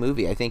must-see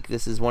movie. I think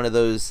this is one of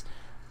those.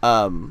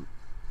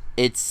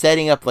 It's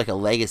setting up like a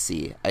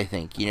legacy. I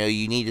think you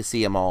need to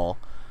see them all.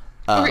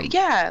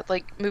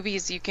 Like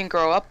movies you can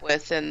grow up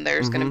with, and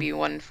there's gonna be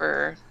one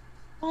for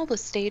all the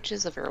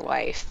stages of your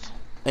life.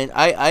 And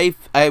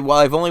while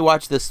I've only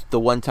watched this the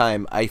one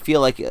time, I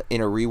feel like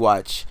in a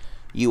rewatch,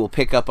 you will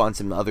pick up on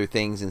some other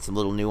things and some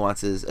little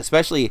nuances.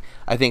 Especially,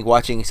 I think,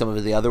 watching some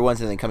of the other ones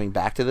and then coming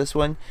back to this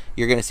one,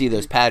 you're going to see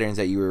those patterns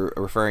that you were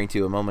referring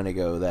to a moment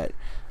ago that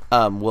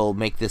will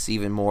make this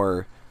even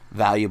more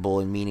valuable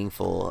and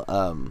meaningful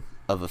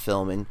of a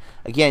film. And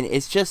again,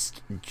 it's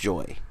just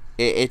joy.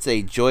 It's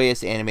a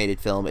joyous animated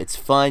film. It's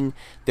fun.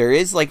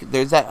 There's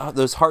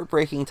those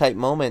heartbreaking type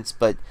moments,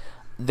 but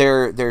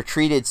they're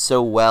treated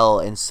so well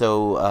and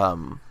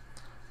so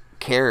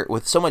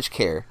with so much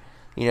care.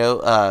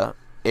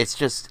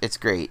 It's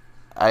great.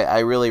 I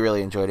really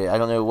really enjoyed it. I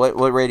don't know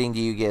what rating do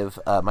you give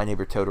My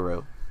Neighbor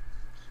Totoro?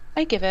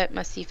 I give it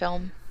must-see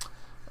film.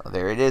 Oh,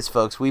 there it is,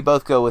 folks. We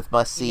both go with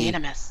must-see.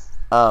 Unanimous.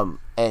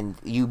 And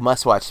you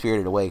must watch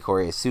Spirited Away,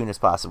 Corey, as soon as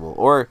possible,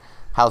 or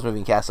Howl's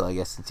Moving Castle, I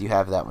guess, since you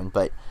have that one.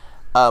 But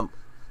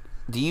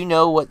do you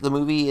know what the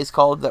movie is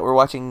called that we're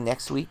watching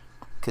next week?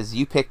 Because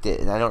you picked it,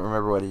 and I don't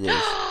remember what it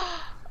is.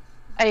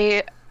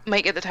 I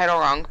might get the title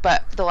wrong,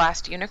 but The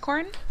Last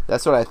Unicorn?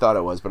 That's what I thought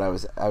it was, but I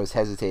was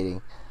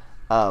hesitating.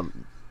 The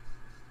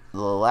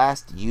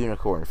Last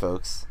Unicorn,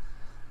 folks.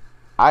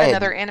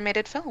 Another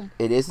animated film.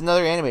 It is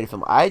another animated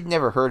film. I'd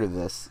never heard of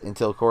this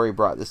until Corey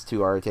brought this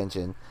to our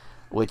attention,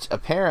 which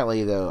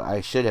apparently, though,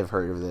 I should have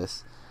heard of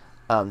this.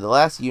 The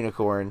Last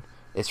Unicorn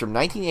is from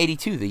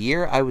 1982, the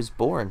year I was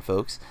born,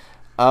 folks.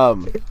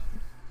 And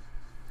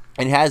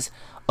has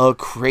a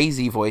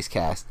crazy voice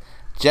cast.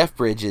 Jeff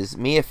Bridges,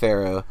 Mia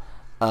Farrow,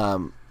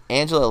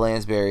 Angela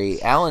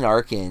Lansbury, Alan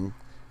Arkin,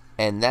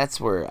 and that's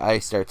where I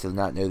start to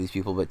not know these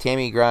people, but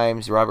Tammy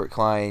Grimes, Robert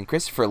Klein,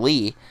 Christopher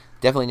Lee,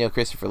 definitely know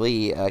Christopher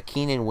Lee,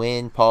 Keenan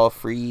Wynn, Paul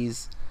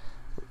Frees.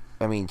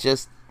 I mean,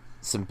 just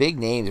some big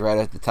names right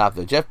at the top,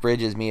 though. Jeff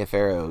Bridges, Mia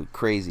Farrow,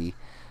 crazy.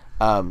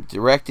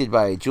 Directed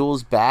by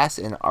Jules Bass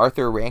and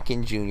Arthur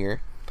Rankin Jr.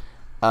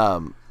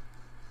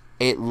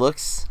 It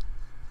looks...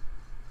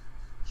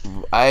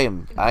 I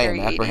am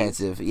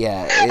apprehensive. 80s.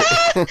 Yeah.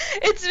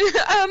 It's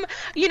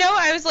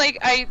I was like,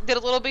 I did a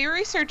little bit of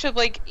research of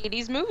like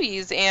 80s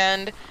movies,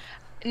 and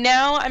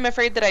now I'm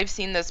afraid that I've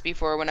seen this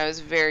before when I was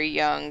very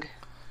young.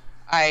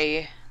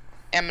 I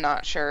am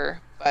not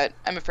sure, but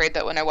I'm afraid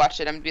that when I watch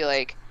it, I'm gonna be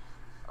like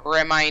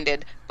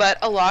reminded. But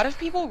a lot of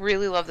people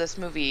really love this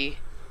movie.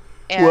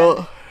 And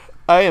well,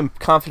 I am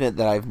confident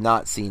that I've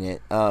not seen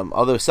it.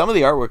 Although some of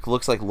the artwork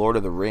looks like Lord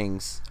of the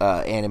Rings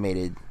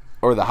animated.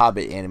 Or The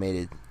Hobbit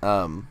animated.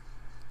 I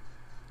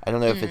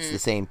don't know if it's the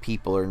same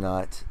people or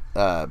not.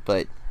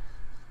 But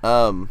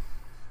oh,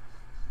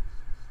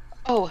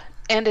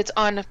 and it's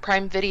on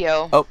Prime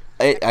Video. Oh,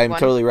 I'm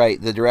totally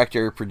right. The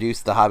director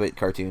produced the Hobbit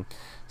cartoon.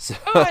 So,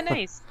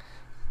 nice.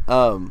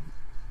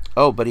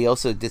 But he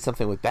also did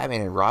something with Batman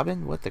and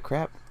Robin? What the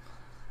crap?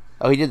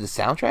 Oh, he did the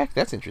soundtrack?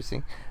 That's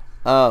interesting.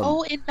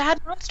 And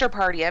Bad Monster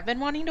Party. I've been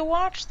wanting to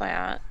watch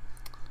that.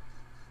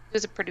 He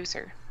was a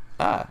producer.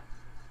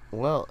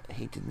 Well,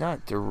 he did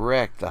not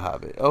direct The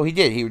Hobbit. Oh, he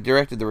did. He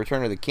directed The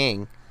Return of the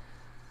King.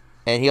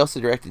 And he also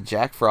directed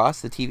Jack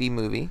Frost, the TV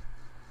movie.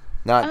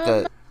 Not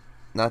the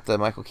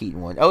Michael Keaton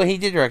one. Oh, and he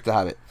did direct The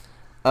Hobbit.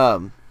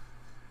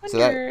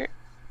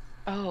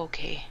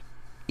 Okay.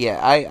 Yeah,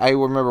 I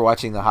remember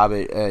watching The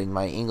Hobbit in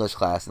my English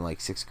class in like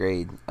 6th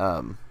grade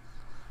when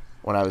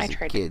I was a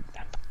kid. To read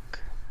that book.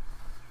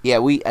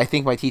 Yeah, I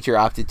think my teacher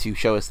opted to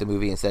show us the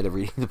movie instead of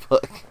reading the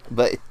book.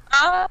 But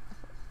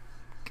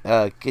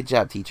good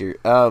job, teacher.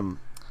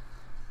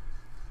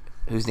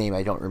 Whose name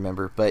I don't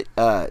remember, but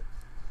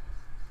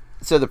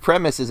so the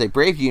premise is a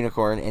brave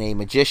unicorn and a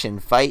magician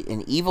fight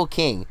an evil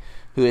king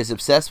who is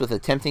obsessed with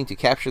attempting to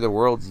capture the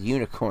world's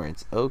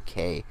unicorns.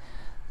 Okay. It's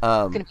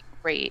gonna be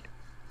great.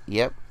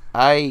 Yep.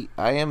 I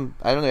don't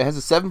know, it has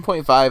a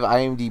 7.5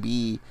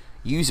 IMDb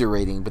user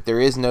rating, but there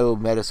is no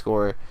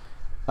Metascore.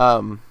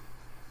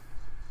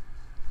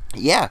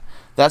 Yeah,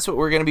 that's what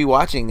we're gonna be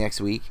watching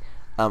next week.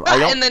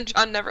 And then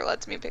John never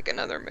lets me pick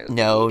another movie.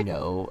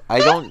 No.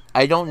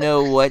 I don't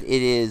know what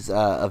it is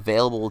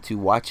available to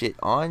watch it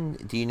on.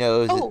 Do you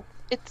know?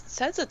 It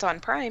says it's on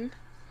Prime.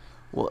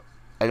 Well,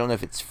 I don't know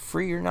if it's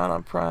free or not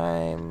on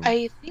Prime.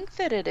 I think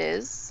that it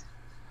is.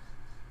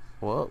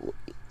 Well,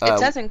 it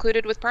says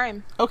included with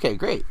Prime. Okay,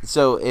 great.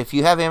 So if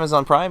you have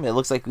Amazon Prime, it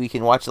looks like we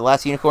can watch The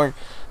Last Unicorn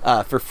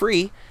for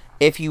free.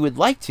 If you would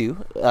like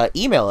to,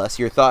 email us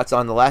your thoughts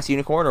on The Last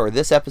Unicorn or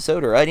this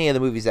episode or any of the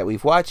movies that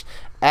we've watched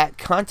at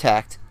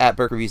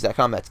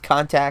contact@burkreviews.com. That's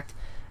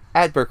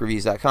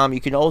contact@burkreviews.com.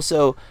 You can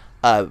also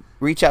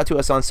reach out to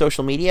us on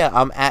social media.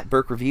 I'm at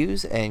Burk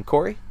Reviews, and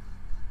Corey?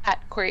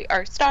 At Corey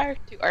R. Star,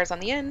 2 R's on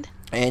the end.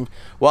 And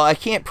while I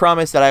can't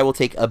promise that I will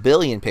take a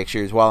billion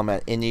pictures while I'm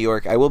in New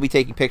York, I will be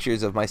taking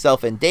pictures of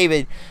myself and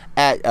David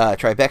at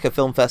Tribeca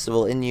Film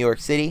Festival in New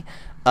York City.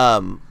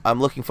 I'm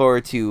looking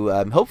forward to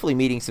hopefully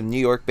meeting some New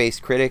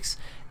York-based critics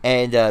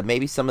and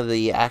maybe some of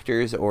the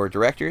actors or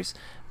directors.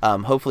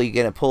 Hopefully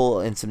going to pull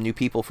in some new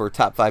people for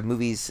top 5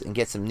 movies and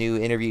get some new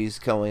interviews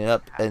coming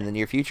up in the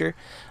near future.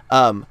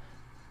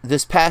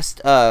 This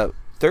past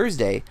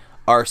Thursday,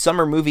 our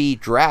summer movie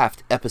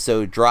draft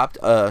episode dropped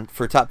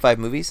for top 5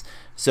 movies.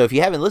 So if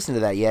you haven't listened to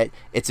that yet,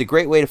 it's a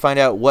great way to find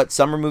out what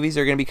summer movies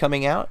are going to be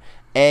coming out.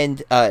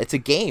 And it's a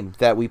game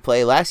that we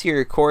play. Last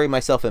year, Corey,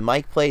 myself, and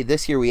Mike played.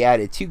 This year, we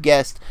added 2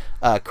 guests,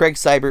 Craig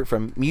Seibert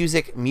from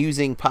Music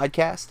Musing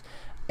Podcast.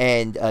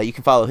 And you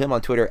can follow him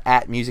on Twitter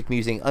at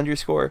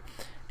musicmusing_.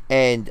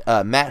 And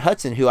Matt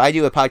Hudson, who I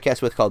do a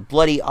podcast with called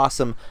Bloody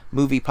Awesome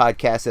Movie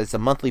Podcast. It's a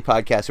monthly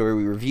podcast where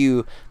we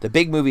review the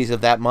big movies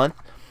of that month.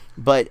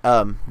 But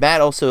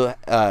Matt also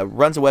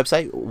runs a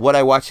website,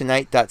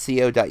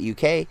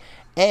 whatiwatchtonight.co.uk.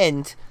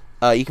 And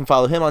you can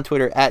follow him on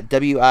Twitter at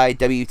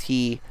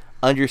WIWT_UK,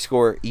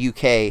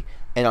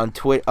 and on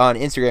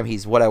Instagram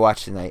he's What I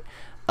Watched Tonight.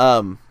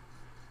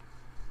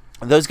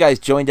 Those guys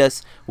joined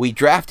us. We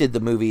drafted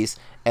the movies,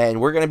 and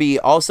we're going to be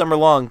all summer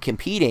long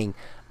competing,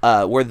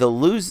 where the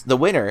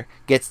winner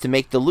gets to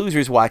make the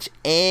losers watch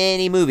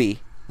any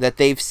movie that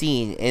they've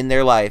seen in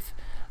their life,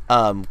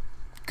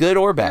 good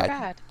or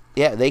bad.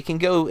 Yeah, they can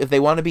go, if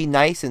they want to be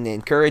nice and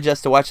encourage us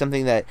to watch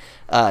something that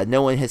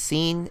no one has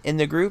seen in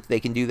the group, they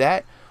can do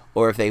that.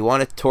 Or if they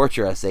want to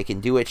torture us, they can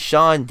do what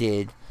Sean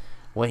did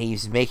when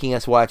he's making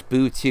us watch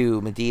Boo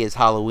 2, Medea's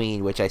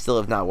Halloween, which I still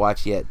have not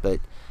watched yet. But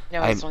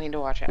no, I still need to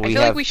watch it. I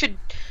feel like we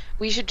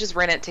should just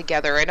rent it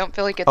together. I don't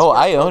feel like it's. Oh,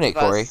 I own it,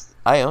 Corey.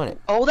 I own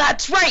it. Oh,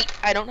 that's right.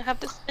 I don't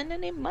have to spend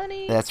any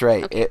money. That's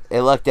right. Okay.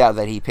 It lucked out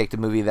that he picked a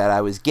movie that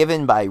I was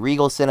given by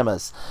Regal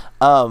Cinemas.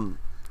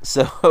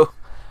 So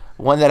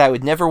one that I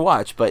would never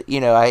watch, but you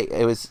know,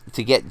 it was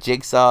to get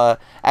Jigsaw.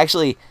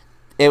 Actually,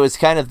 it was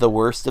kind of the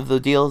worst of the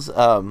deals.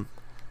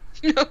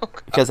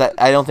 Because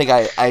I don't think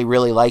I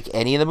really like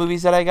any of the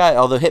movies that I got.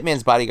 Although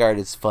Hitman's Bodyguard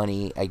is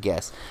funny, I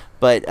guess.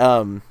 But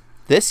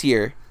this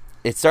year,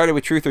 it started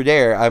with Truth or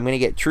Dare. I'm gonna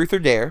get Truth or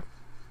Dare.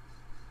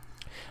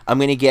 I'm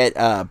gonna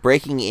get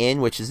Breaking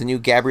In, which is a new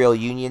Gabrielle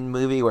Union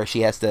movie where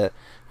she has to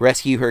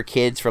rescue her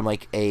kids from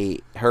like I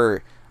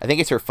think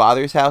it's her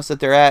father's house that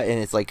they're at, and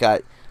it's like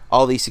got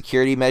all these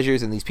security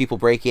measures, and these people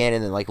break in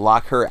and then like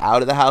lock her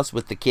out of the house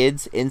with the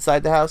kids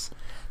inside the house.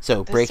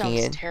 So This Breaking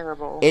In,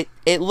 terrible.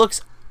 It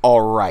looks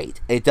all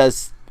right. It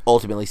does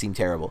ultimately seem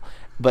terrible,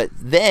 but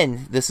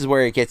then this is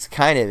where it gets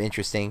kind of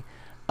interesting.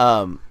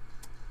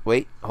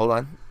 Wait, hold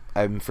on,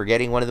 I'm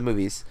forgetting one of the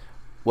movies.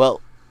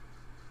 Well,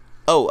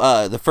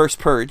 The First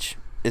Purge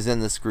is in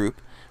this group,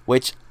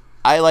 which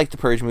I like the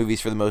Purge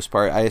movies for the most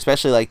part. I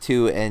especially like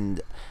 2,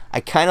 and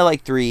I kind of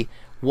like 3.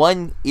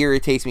 1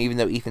 irritates me, even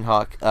though Ethan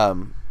Hawke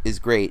is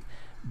great.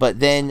 But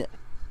then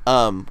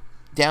down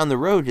the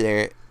road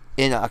there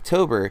in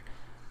October,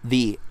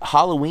 the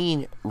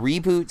Halloween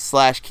reboot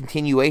 /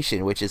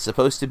 continuation, which is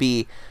supposed to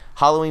be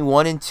Halloween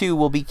 1 and 2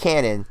 will be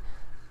canon.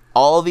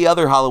 All the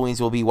other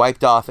Halloweens will be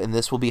wiped off, and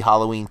this will be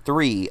Halloween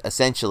 3,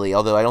 essentially,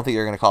 although I don't think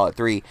they're going to call it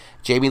 3.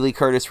 Jamie Lee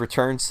Curtis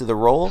returns to the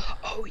role.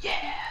 Oh,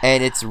 yeah.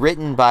 And it's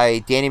written by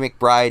Danny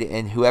McBride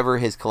and whoever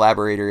his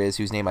collaborator is,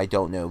 whose name I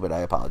don't know, but I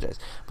apologize.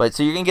 But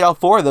so you're going to get all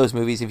 4 of those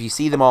movies if you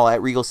see them all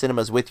at Regal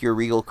Cinemas with your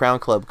Regal Crown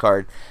Club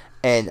card.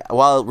 And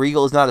while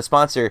Regal is not a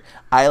sponsor,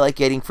 I like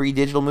getting free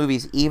digital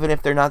movies, even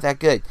if they're not that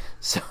good.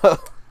 So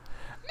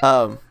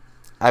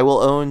I will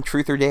own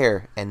Truth or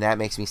Dare, and that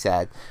makes me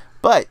sad.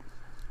 But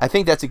I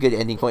think that's a good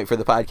ending point for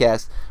the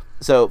podcast.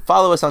 So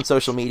follow us on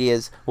social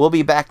medias. We'll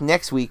be back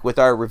next week with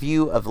our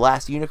review of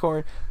Last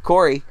Unicorn.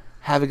 Corey,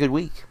 have a good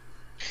week.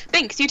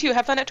 Thanks. You too.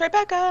 Have fun at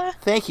Tribeca.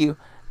 Thank you.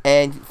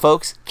 And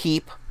folks,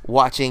 keep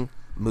watching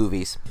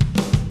movies.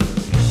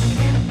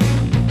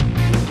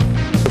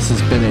 This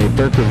has been a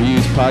Burke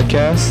Reviews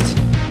podcast.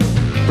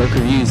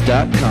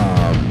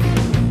 BurkeReviews.com.